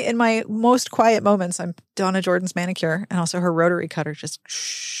my most quiet moments, I'm Donna Jordan's manicure and also her rotary cutter just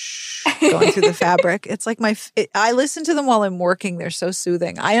going through the fabric. It's like I listen to them while I'm working. They're so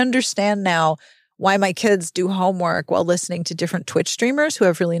soothing. I understand now why my kids do homework while listening to different Twitch streamers who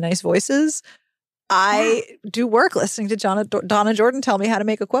have really nice voices. I do work listening to Donna Jordan tell me how to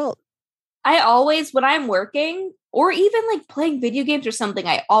make a quilt. I always, when I'm working or even like playing video games or something,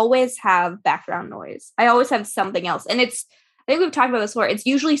 I always have background noise. I always have something else. And I think we've talked about this before. It's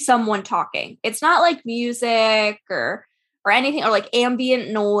usually someone talking. It's not like music or anything or like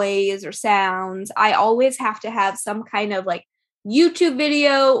ambient noise or sounds. I always have to have some kind of like YouTube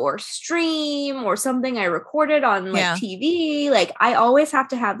video or stream or something I recorded on like TV. Like I always have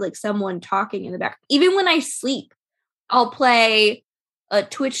to have like someone talking in the background. Even when I sleep, I'll play a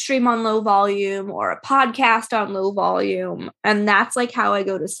Twitch stream on low volume or a podcast on low volume. And that's like how I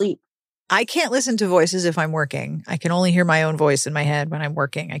go to sleep. I can't listen to voices if I'm working. I can only hear my own voice in my head when I'm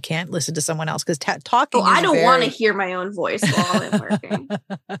working. I can't listen to someone else because talking I don't want to hear my own voice while I'm working.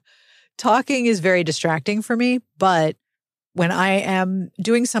 Talking is very distracting for me. But when I am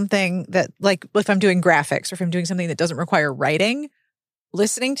doing something that, like if I'm doing graphics or if I'm doing something that doesn't require writing,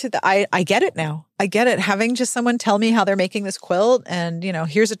 listening to I get it now. I get it. Having just someone tell me how they're making this quilt and,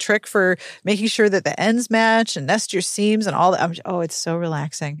 here's a trick for making sure that the ends match and nest your seams and all that. It's so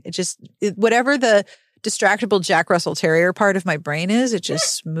relaxing. Whatever the distractible Jack Russell Terrier part of my brain is, it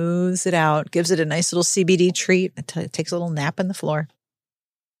just smooths it out, gives it a nice little CBD treat. It takes a little nap on the floor.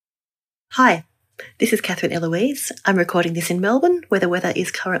 Hi, this is Catherine Eloise. I'm recording this in Melbourne, where the weather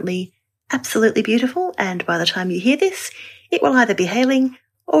is currently absolutely beautiful. And by the time you hear this, it will either be hailing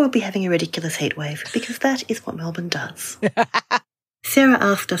or we'll be having a ridiculous heat wave, because that is what Melbourne does. Sarah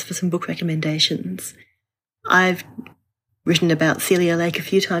asked us for some book recommendations. I've written about Celia Lake a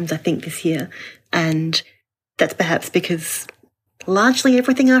few times, I think, this year, and that's perhaps because largely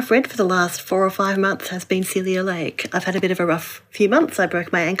everything I've read for the last 4 or 5 months has been Celia Lake. I've had a bit of a rough few months. I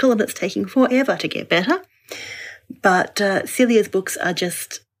broke my ankle and it's taking forever to get better. But Celia's books are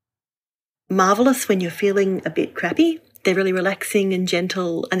just marvellous when you're feeling a bit crappy. They're really relaxing and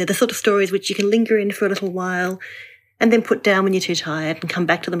gentle, and they're the sort of stories which you can linger in for a little while and then put down when you're too tired and come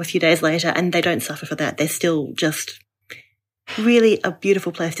back to them a few days later, and they don't suffer for that. They're still just really a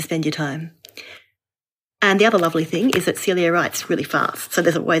beautiful place to spend your time. And the other lovely thing is that Celia writes really fast, so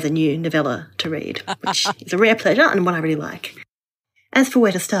there's always a new novella to read, which is a rare pleasure and one I really like. As for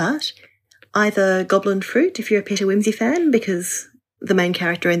where to start, either Goblin Fruit if you're a Peter Wimsey fan, because the main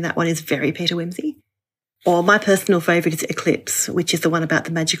character in that one is very Peter Wimsey, or my personal favourite is Eclipse, which is the one about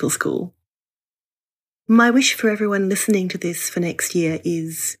the magical school. My wish for everyone listening to this for next year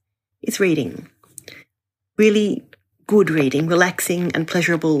is reading. Really good reading, relaxing and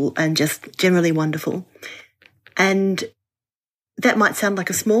pleasurable and just generally wonderful. And that might sound like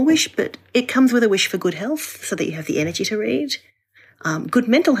a small wish, but it comes with a wish for good health so that you have the energy to read, good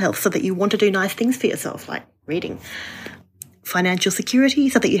mental health so that you want to do nice things for yourself, like reading, financial security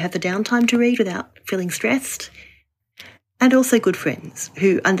so that you have the downtime to read without feeling stressed, and also good friends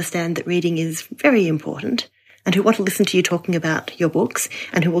who understand that reading is very important and who want to listen to you talking about your books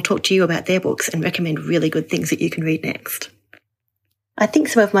and who will talk to you about their books and recommend really good things that you can read next. I think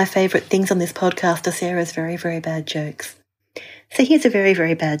some of my favourite things on this podcast are Sarah's very, very bad jokes. So here's a very,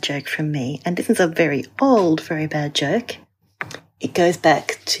 very bad joke from me, and this is a very old, very bad joke. It goes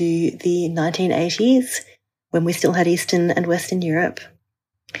back to the 1980s when we still had Eastern and Western Europe,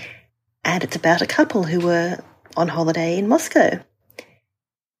 and it's about a couple who were on holiday in Moscow.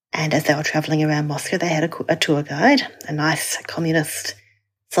 And as they were travelling around Moscow, they had a tour guide, a nice communist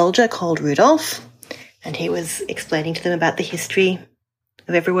soldier called Rudolph, and he was explaining to them about the history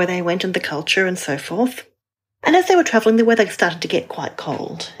of everywhere they went and the culture and so forth. And as they were travelling, the weather started to get quite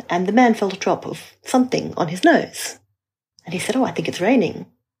cold, and the man felt a drop of something on his nose. And he said, "Oh, I think it's raining."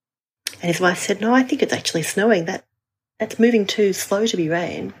 And his wife said, "No, I think it's actually snowing. That's moving too slow to be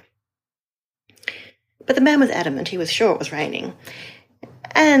rain." But the man was adamant. He was sure it was raining.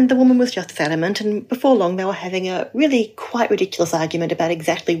 And the woman was just as adamant, and before long they were having a really quite ridiculous argument about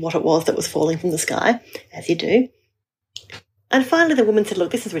exactly what it was that was falling from the sky, as you do. And finally the woman said,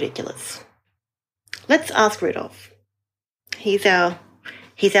 "Look, this is ridiculous. Let's ask Rudolph. He's our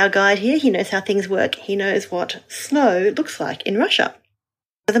guide here. He knows how things work. He knows what snow looks like in Russia."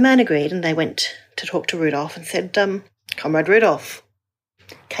 So the man agreed, and they went to talk to Rudolph and said, "Comrade Rudolph,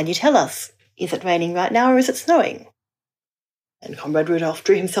 can you tell us, is it raining right now or is it snowing?" And Comrade Rudolph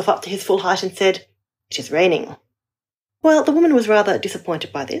drew himself up to his full height and said, "It is raining." Well, the woman was rather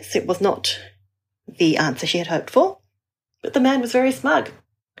disappointed by this. It was not the answer she had hoped for, but the man was very smug.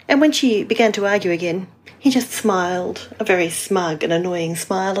 And when she began to argue again, he just smiled, a very smug and annoying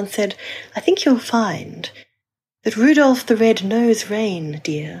smile, and said, "I think you'll find that Rudolph the Red knows rain,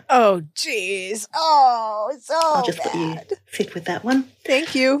 dear." Oh, jeez. Oh, it's so I'll just bad. let you sit with that one.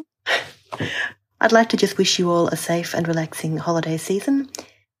 Thank you. I'd like to just wish you all a safe and relaxing holiday season,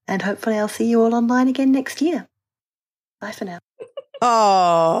 and hopefully I'll see you all online again next year. Bye for now.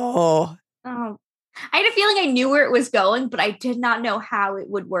 Oh. I had a feeling I knew where it was going, but I did not know how it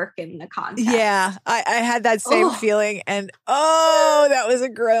would work in the context. Yeah, I had that same feeling, and that was a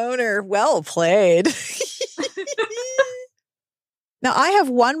groaner. Well played. Now, I have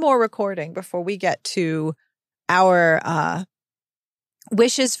one more recording before we get to our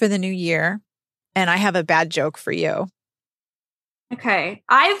wishes for the new year, and I have a bad joke for you. Okay.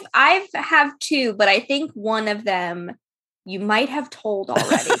 I've have two, but I think one of them you might have told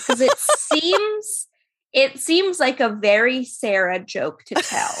already, because it seems like a very Sarah joke to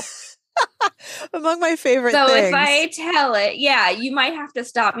tell. Among my favorite things. So if I tell it, you might have to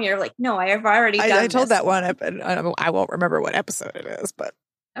stop me. You're like, "No, I have already done I told that one, and I won't remember what episode it is, but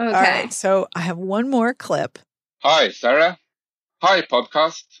okay. All right, so I have one more clip. Hi, Sarah. Hi,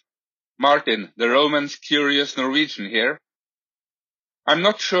 podcast. Martin, the Romance Curious Norwegian here. I'm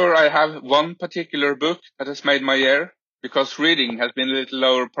not sure I have one particular book that has made my year, because reading has been a little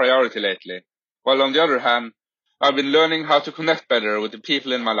lower priority lately, while on the other hand, I've been learning how to connect better with the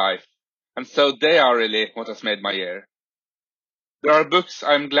people in my life, and so they are really what has made my year. There are books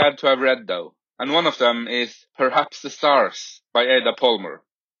I'm glad to have read though, and one of them is Perhaps the Stars by Ada Palmer,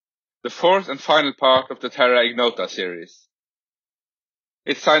 the fourth and final part of the Terra Ignota series.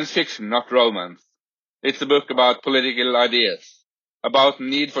 It's science fiction, not romance. It's a book about political ideas, about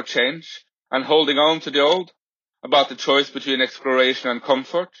need for change and holding on to the old, about the choice between exploration and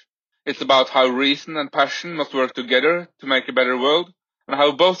comfort. It's about how reason and passion must work together to make a better world, and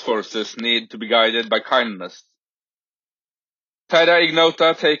how both forces need to be guided by kindness. Terra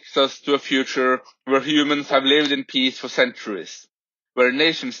Ignota takes us to a future where humans have lived in peace for centuries, where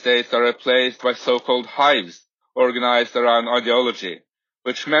nation-states are replaced by so-called hives organized around ideology,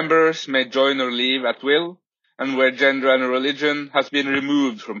 which members may join or leave at will, and where gender and religion has been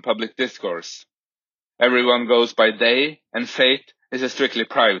removed from public discourse. everyone goes by they, and fate is a strictly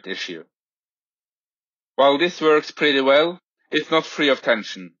private issue. While this works pretty well, it's not free of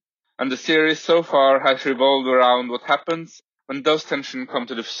tension, and the series so far has revolved around what happens when those tensions come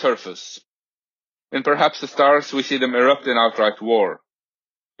to the surface. In Perhaps the Stars, we see them erupt in outright war.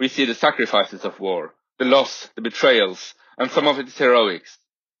 We see the sacrifices of war, the loss, the betrayals, and some of its heroics,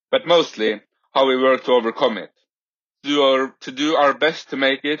 but mostly how we work to overcome it, to do our best to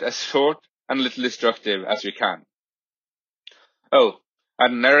make it as short and little destructive as we can. Oh,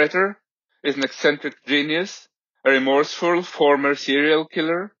 and the narrator is an eccentric genius, a remorseful former serial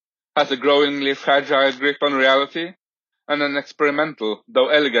killer, has a growingly fragile grip on reality, and an experimental, though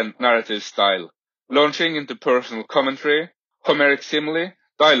elegant narrative style, launching into personal commentary, Homeric simile,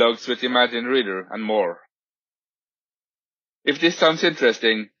 dialogues with the imagined reader, and more. If this sounds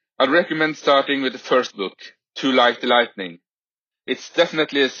interesting, I'd recommend starting with the first book, Too Like the Lightning. It's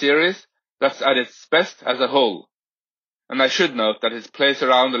definitely a series that's at its best as a whole. And I should note that it plays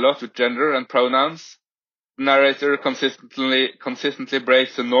around a lot with gender and pronouns. The narrator consistently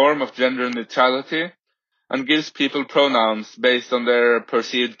breaks the norm of gender neutrality and gives people pronouns based on their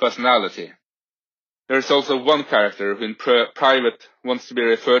perceived personality. There is also one character who in private wants to be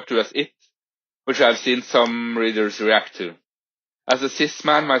referred to as it, which I've seen some readers react to. As a cis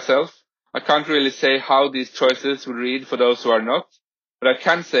man myself, I can't really say how these choices would read for those who are not, but I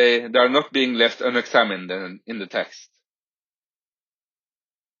can say they are not being left unexamined in the text.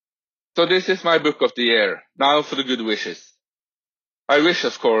 So this is my book of the year. Now for the good wishes. I wish,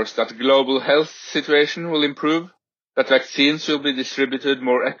 of course, that the global health situation will improve, that vaccines will be distributed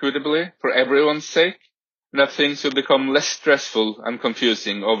more equitably for everyone's sake, and that things will become less stressful and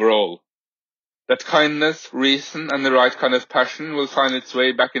confusing overall. That kindness, reason, and the right kind of passion will find its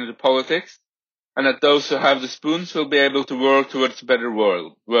way back into politics, and that those who have the spoons will be able to work towards a better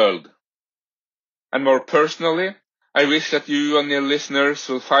world. And more personally, I wish that you and your listeners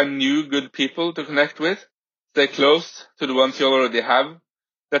will find new good people to connect with, stay close to the ones you already have,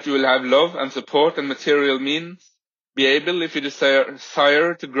 that you will have love and support and material means, be able, if you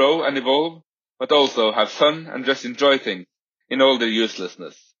desire, to grow and evolve, but also have fun and just enjoy things in all their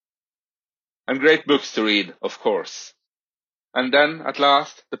uselessness. And great books to read, of course. And then, at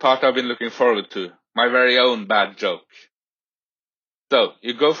last, the part I've been looking forward to, my very own bad joke. So,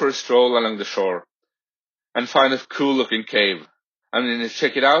 you go for a stroll along the shore, and find a cool-looking cave, and when you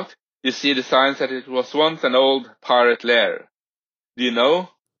check it out, you see the signs that it was once an old pirate lair. Do you know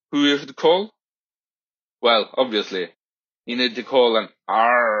who you should call? Well, obviously, you need to call an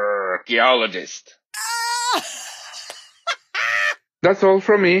archaeologist. That's all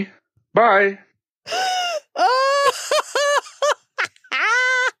from me. Bye!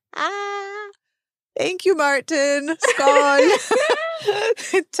 Thank you, Martin. Skål.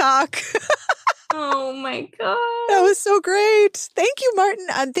 Talk. Oh my god, that was so great! Thank you, Martin,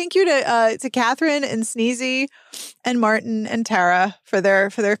 and thank you to Catherine and Sneezy and Martin and Tara for their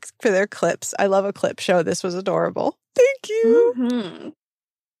clips. I love a clip show. This was adorable. Thank you. Mm-hmm.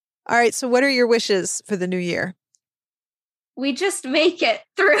 All right, so what are your wishes for the new year? We just make it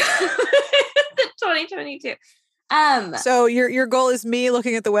through 2022. So your goal is me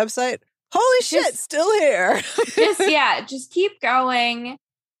looking at the website. Holy shit, still here. just keep going.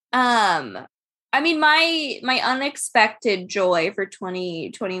 I mean, my unexpected joy for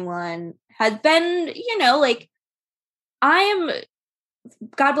 2021 has been,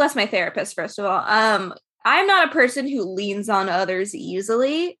 God bless my therapist, first of all. I'm not a person who leans on others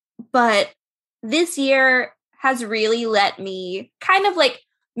easily, but this year has really let me kind of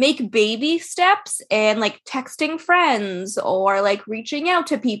make baby steps and texting friends or reaching out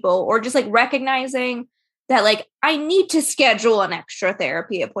to people or just recognizing that I need to schedule an extra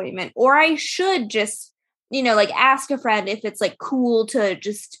therapy appointment, or I should just, ask a friend if it's cool to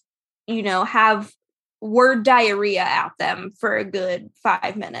just, have word diarrhea at them for a good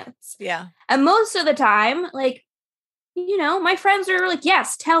 5 minutes. Yeah. And most of the time, my friends are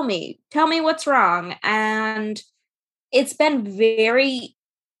yes, tell me what's wrong. And it's been very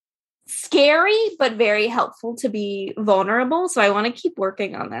scary, but very helpful to be vulnerable. So I want to keep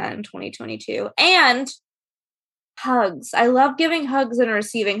working on that in 2022. And hugs. I love giving hugs and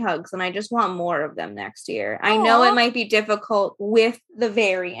receiving hugs, and I just want more of them next year. Aww. I know it might be difficult with the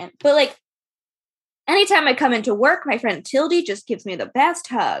variant, but anytime I come into work, my friend Tildy just gives me the best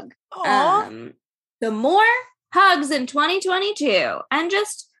hug. The more hugs in 2022, and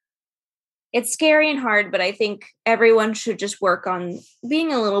just, it's scary and hard, but I think everyone should just work on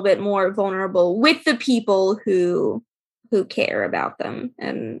being a little bit more vulnerable with the people who care about them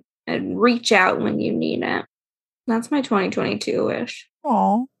and reach out when you need it. That's my 2022 wish.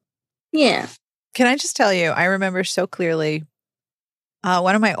 Aw. Yeah. Can I just tell you, I remember so clearly,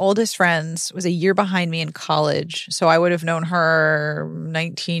 one of my oldest friends was a year behind me in college. So I would have known her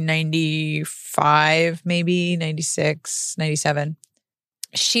 1995, maybe 96, 97.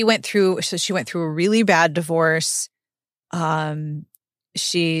 She went through a really bad divorce.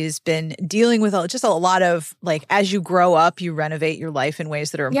 She's been dealing with just a lot of, like, as you grow up, you renovate your life in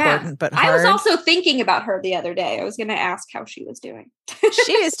ways that are important, but hard. I was also thinking about her the other day. I was going to ask how she was doing.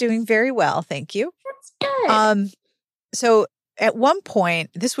 She is doing very well. Thank you. That's good. So at one point,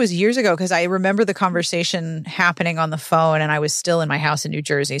 this was years ago, because I remember the conversation happening on the phone and I was still in my house in New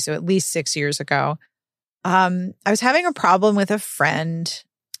Jersey. So at least 6 years ago, I was having a problem with a friend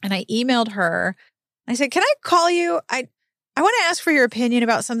and I emailed her. I said, can I call you? I want to ask for your opinion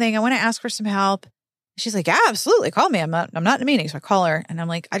about something. I want to ask for some help. She's like, yeah, absolutely. Call me. I'm not in a meeting. So I call her and I'm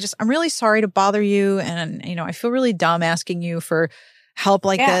like, I'm really sorry to bother you. And, I feel really dumb asking you for help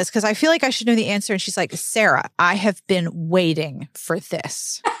like this, because I feel like I should know the answer. And she's like, Sarah, I have been waiting for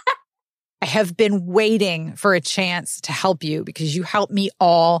this. I have been waiting for a chance to help you because you help me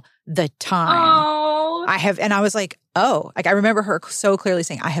all the time. Oh. And I was like, oh, like I remember her so clearly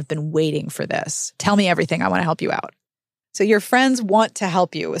saying, I have been waiting for this. Tell me everything. I want to help you out. So your friends want to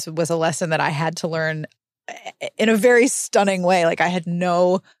help you was a lesson that I had to learn in a very stunning way. Like I had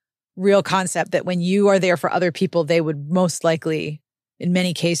no real concept that when you are there for other people, they would most likely, in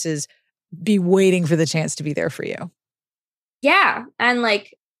many cases, be waiting for the chance to be there for you. Yeah. And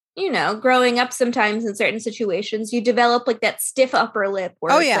like, growing up sometimes in certain situations, you develop like that stiff upper lip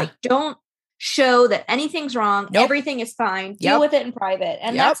where it's like, don't show that anything's wrong. Nope. Everything is fine. Deal with it in private.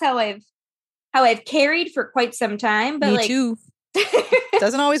 And that's how I've carried for quite some time. But Me too.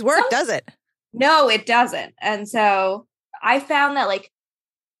 Doesn't always work, does it? No, it doesn't. And so I found that like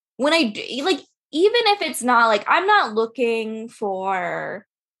when I like, even if it's not like, I'm not looking for,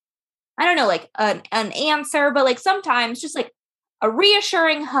 I don't know, like an answer, but like sometimes just like a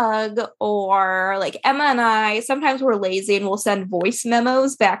reassuring hug, or like Emma and I, sometimes we're lazy and we'll send voice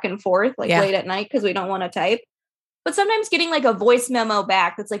memos back and forth like late at night because we don't want to type. But sometimes getting like a voice memo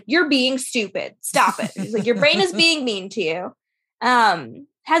back that's like, you're being stupid. Stop it. It's like your brain is being mean to you.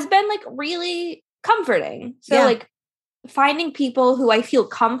 Has been like really comforting. So like finding people who I feel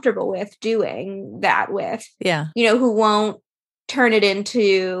comfortable with doing that with, who won't turn it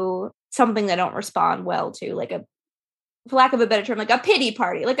into something they don't respond well to, like for lack of a better term, like a pity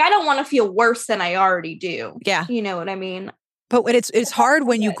party. Like I don't want to feel worse than I already do. Yeah. You know what I mean? But it's hard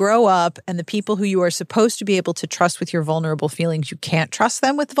when you grow up and the people who you are supposed to be able to trust with your vulnerable feelings, you can't trust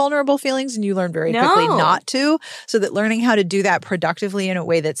them with vulnerable feelings, and you learn very quickly not to. So that learning how to do that productively in a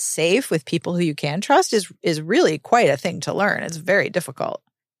way that's safe with people who you can trust is really quite a thing to learn. It's very difficult.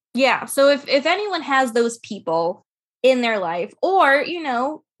 Yeah. So if anyone has those people in their life, or,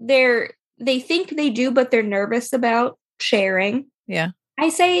 they think they do, but they're nervous about sharing. Yeah. I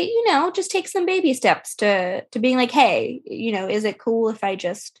say, just take some baby steps to being like, hey, is it cool if I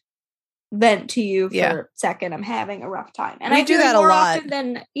just vent to you for a second? I'm having a rough time. And I do that a lot.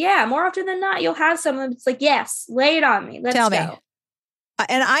 More often than not, you'll have someone that's like, yes, lay it on me. Let's go. Tell me.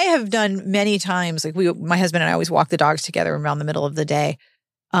 And I have done many times, like my husband and I always walk the dogs together around the middle of the day.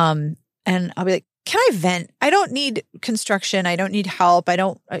 And I'll be like, can I vent? I don't need construction. I don't need help. I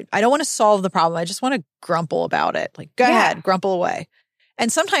don't want to solve the problem. I just want to grumble about it. Like, go ahead, grumble away. And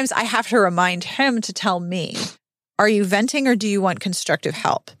sometimes I have to remind him to tell me, are you venting or do you want constructive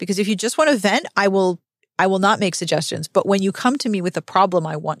help? Because if you just want to vent, I will not make suggestions. But when you come to me with a problem,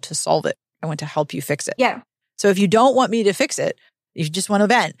 I want to solve it. I want to help you fix it. Yeah. So if you don't want me to fix it, if you just want to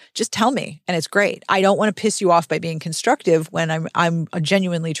vent, just tell me. And it's great. I don't want to piss you off by being constructive when I'm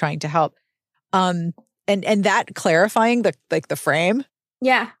genuinely trying to help. And that clarifying the frame.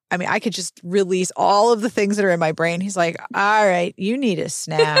 Yeah. I mean, I could just release all of the things that are in my brain. He's like, all right, you need a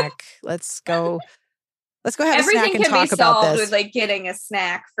snack. Let's go have a snack and talk about this. Everything can be solved with like getting a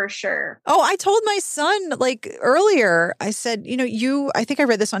snack for sure. Oh, I told my son like earlier, I said, I think I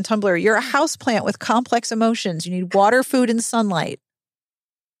read this on Tumblr. You're a houseplant with complex emotions. You need water, food, and sunlight.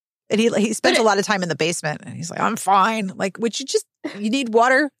 And he spends a lot of time in the basement and he's like, I'm fine. Like, you need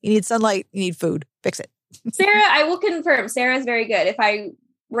water, you need sunlight, you need food. Fix it. Sarah, I will confirm, Sarah's very good. If I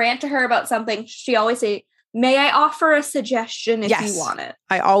rant to her about something, she always say, may I offer a suggestion if you want it?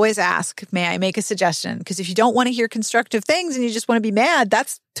 I always ask, may I make a suggestion? Because if you don't want to hear constructive things and you just want to be mad,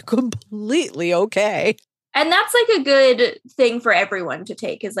 that's completely okay. And that's like a good thing for everyone to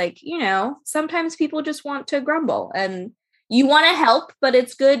take is like, sometimes people just want to grumble and you want to help, but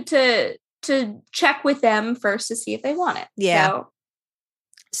it's good to check with them first to see if they want it. Yeah.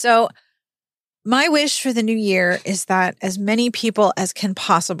 So my wish for the new year is that as many people as can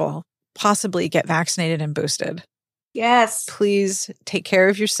possible possibly get vaccinated and boosted. Yes. Please take care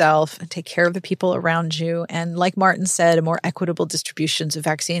of yourself and take care of the people around you. And like Martin said, a more equitable distributions of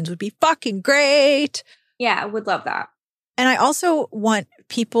vaccines would be fucking great. Yeah, I would love that. And I also want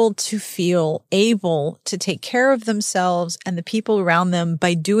people to feel able to take care of themselves and the people around them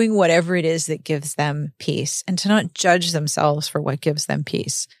by doing whatever it is that gives them peace, and to not judge themselves for what gives them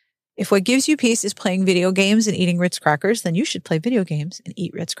peace. If what gives you peace is playing video games and eating Ritz crackers, then you should play video games and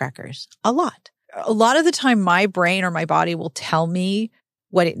eat Ritz crackers a lot. A lot of the time, my brain or my body will tell me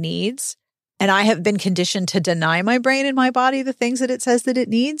what it needs. And I have been conditioned to deny my brain and my body the things that it says that it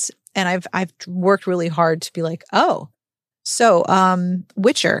needs. And I've worked really hard to be like, oh, so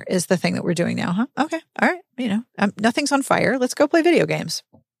Witcher is the thing that we're doing now, huh? Okay. All right. Nothing's on fire. Let's go play video games.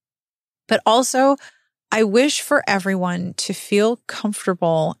 But also, I wish for everyone to feel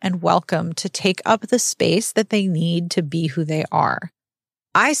comfortable and welcome to take up the space that they need to be who they are.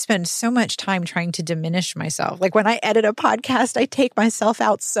 I spend so much time trying to diminish myself. Like when I edit a podcast, I take myself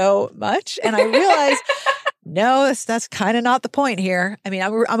out so much, and I realize, no, that's kind of not the point here. I mean,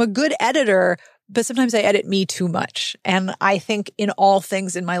 I'm a good editor, but sometimes I edit me too much. And I think in all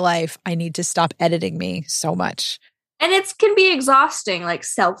things in my life, I need to stop editing me so much. And it can be exhausting, like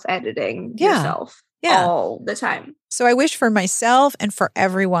self-editing yourself all the time. So I wish for myself and for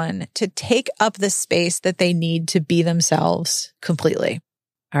everyone to take up the space that they need to be themselves completely.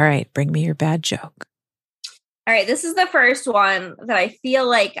 All right, bring me your bad joke. All right, this is the first one that I feel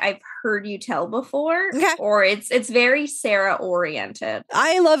like I've heard you tell before, or it's very Sarah oriented.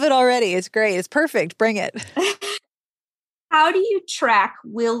 I love it already. It's great. It's perfect. Bring it. How do you track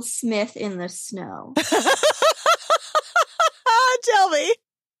Will Smith in the snow? Tell me.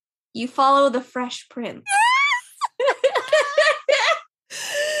 You follow the Fresh Prince.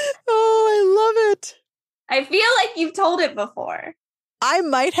 Oh, I love it. I feel like you've told it before. I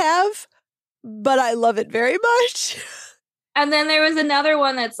might have, but I love it very much. And then there was another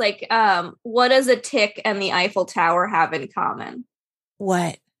one that's like, what does a tick and the Eiffel Tower have in common?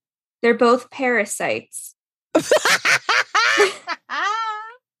 What? They're both parasites.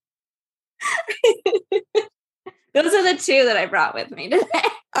 Those are the two that I brought with me today.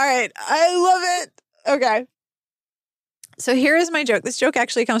 All right. I love it. Okay. So here is my joke. This joke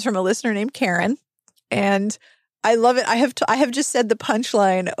actually comes from a listener named Karen, and I love it. I have just said the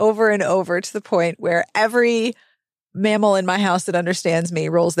punchline over and over to the point where every mammal in my house that understands me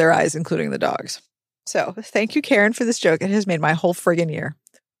rolls their eyes, including the dogs. So thank you, Karen, for this joke. It has made my whole friggin' year.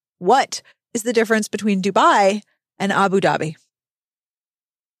 What is the difference between Dubai and Abu Dhabi?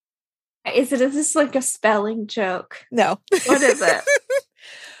 Is this like a spelling joke? No. What is it?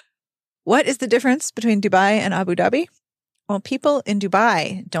 What is the difference between Dubai and Abu Dhabi? Well, people in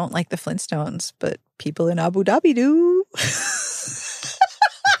Dubai don't like the Flintstones, but people in Abu Dhabi do.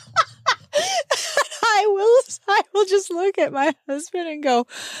 I will just look at my husband and go,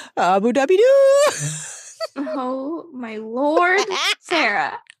 Abu Dhabi do. Oh, my Lord,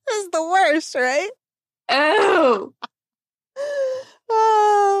 Sarah. This is the worst, right? Oh.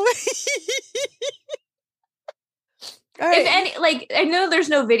 Oh. Right. I know there's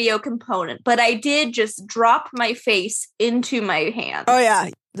no video component, but I did just drop my face into my hand. Oh yeah,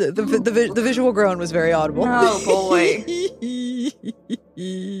 the visual groan was very audible. Oh boy.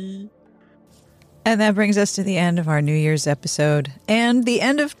 And that brings us to the end of our New Year's episode and the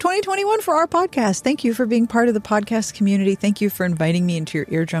end of 2021 for our podcast. Thank you for being part of the podcast community. Thank you for inviting me into your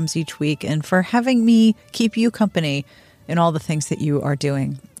eardrums each week and for having me keep you company in all the things that you are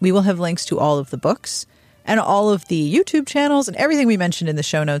doing. We will have links to all of the books and all of the YouTube channels and everything we mentioned in the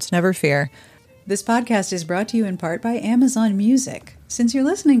show notes. Never fear. This podcast is brought to you in part by Amazon Music. Since you're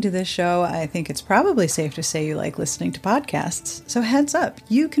listening to this show, I think it's probably safe to say you like listening to podcasts. So heads up,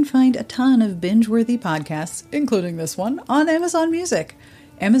 you can find a ton of binge-worthy podcasts, including this one, on Amazon Music.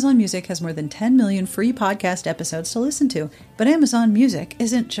 Amazon Music has more than 10 million free podcast episodes to listen to, but Amazon Music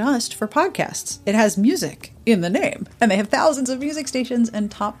isn't just for podcasts. It has music in the name, and they have thousands of music stations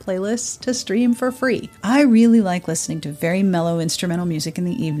and top playlists to stream for free. I really like listening to very mellow instrumental music in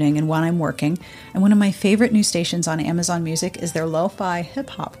the evening and when I'm working, and one of my favorite new stations on Amazon Music is their lo-fi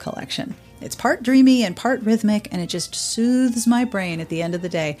hip-hop collection. It's part dreamy and part rhythmic, and it just soothes my brain at the end of the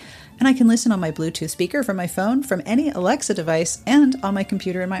day. And I can listen on my Bluetooth speaker from my phone, from any Alexa device, and on my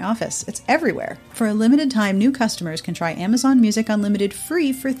computer in my office. It's everywhere. For a limited time, new customers can try Amazon Music Unlimited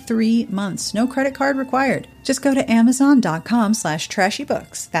free for 3 months. No credit card required. Just go to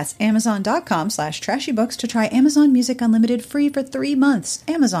amazon.com/trashybooks. That's amazon.com/trashybooks to try Amazon Music Unlimited free for 3 months.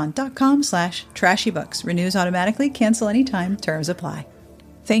 Amazon.com/trashybooks. Renews automatically, cancel anytime, terms apply.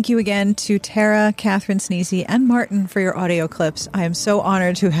 Thank you again to Tara, Catherine Sneezy, and Martin for your audio clips. I am so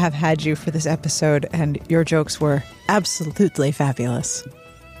honored to have had you for this episode, and your jokes were absolutely fabulous.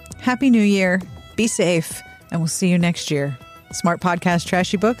 Happy New Year. Be safe, and we'll see you next year. Smart Podcast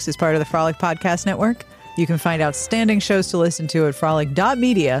Trashy Books is part of the Frolic Podcast Network. You can find outstanding shows to listen to at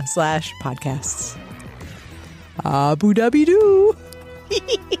frolic.media/podcasts. Abu Dhabi Doo.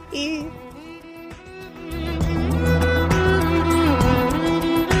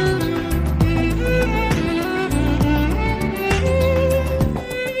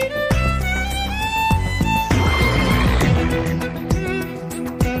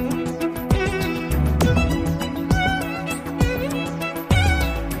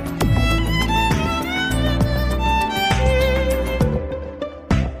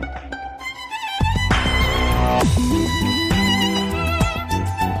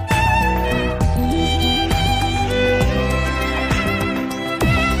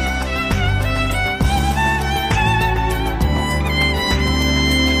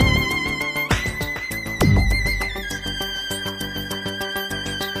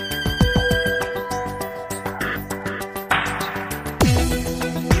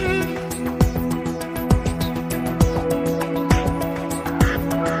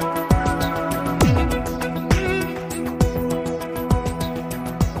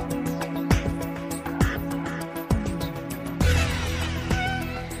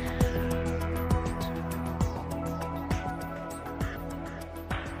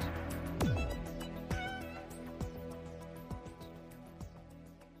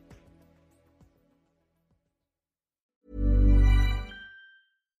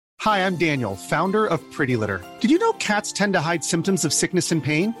 Hi, I'm Daniel, founder of Pretty Litter. Did you know cats tend to hide symptoms of sickness and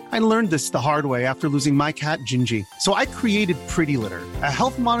pain? I learned this the hard way after losing my cat, Gingy. So I created Pretty Litter, a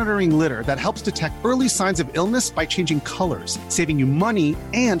health monitoring litter that helps detect early signs of illness by changing colors, saving you money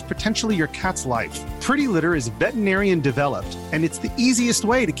and potentially your cat's life. Pretty Litter is veterinarian developed, and it's the easiest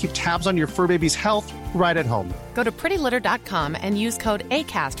way to keep tabs on your fur baby's health right at home. Go to prettylitter.com and use code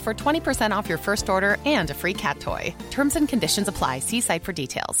ACAST for 20% off your first order and a free cat toy. Terms and conditions apply. See site for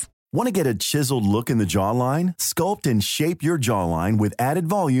details. Want to get a chiseled look in the jawline? Sculpt and shape your jawline with added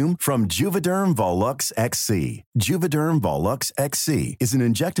volume from Juvederm Volux XC. Juvederm Volux XC is an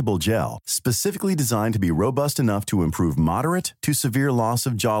injectable gel specifically designed to be robust enough to improve moderate to severe loss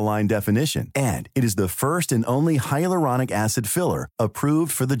of jawline definition. And it is the first and only hyaluronic acid filler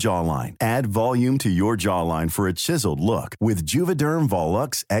approved for the jawline. Add volume to your jawline for a chiseled look with Juvederm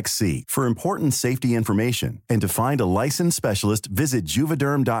Volux XC. For important safety information and to find a licensed specialist, visit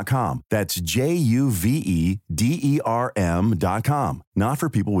Juvederm.com. That's Juvederm.com. Not for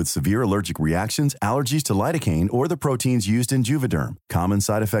people with severe allergic reactions, allergies to lidocaine, or the proteins used in Juvederm. Common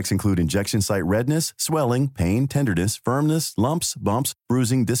side effects include injection site redness, swelling, pain, tenderness, firmness, lumps, bumps,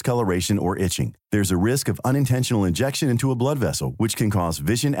 bruising, discoloration, or itching. There's a risk of unintentional injection into a blood vessel, which can cause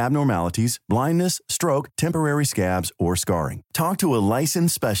vision abnormalities, blindness, stroke, temporary scabs, or scarring. Talk to a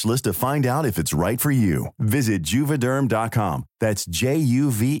licensed specialist to find out if it's right for you. Visit Juvederm.com. That's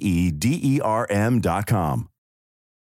Juvederm.com.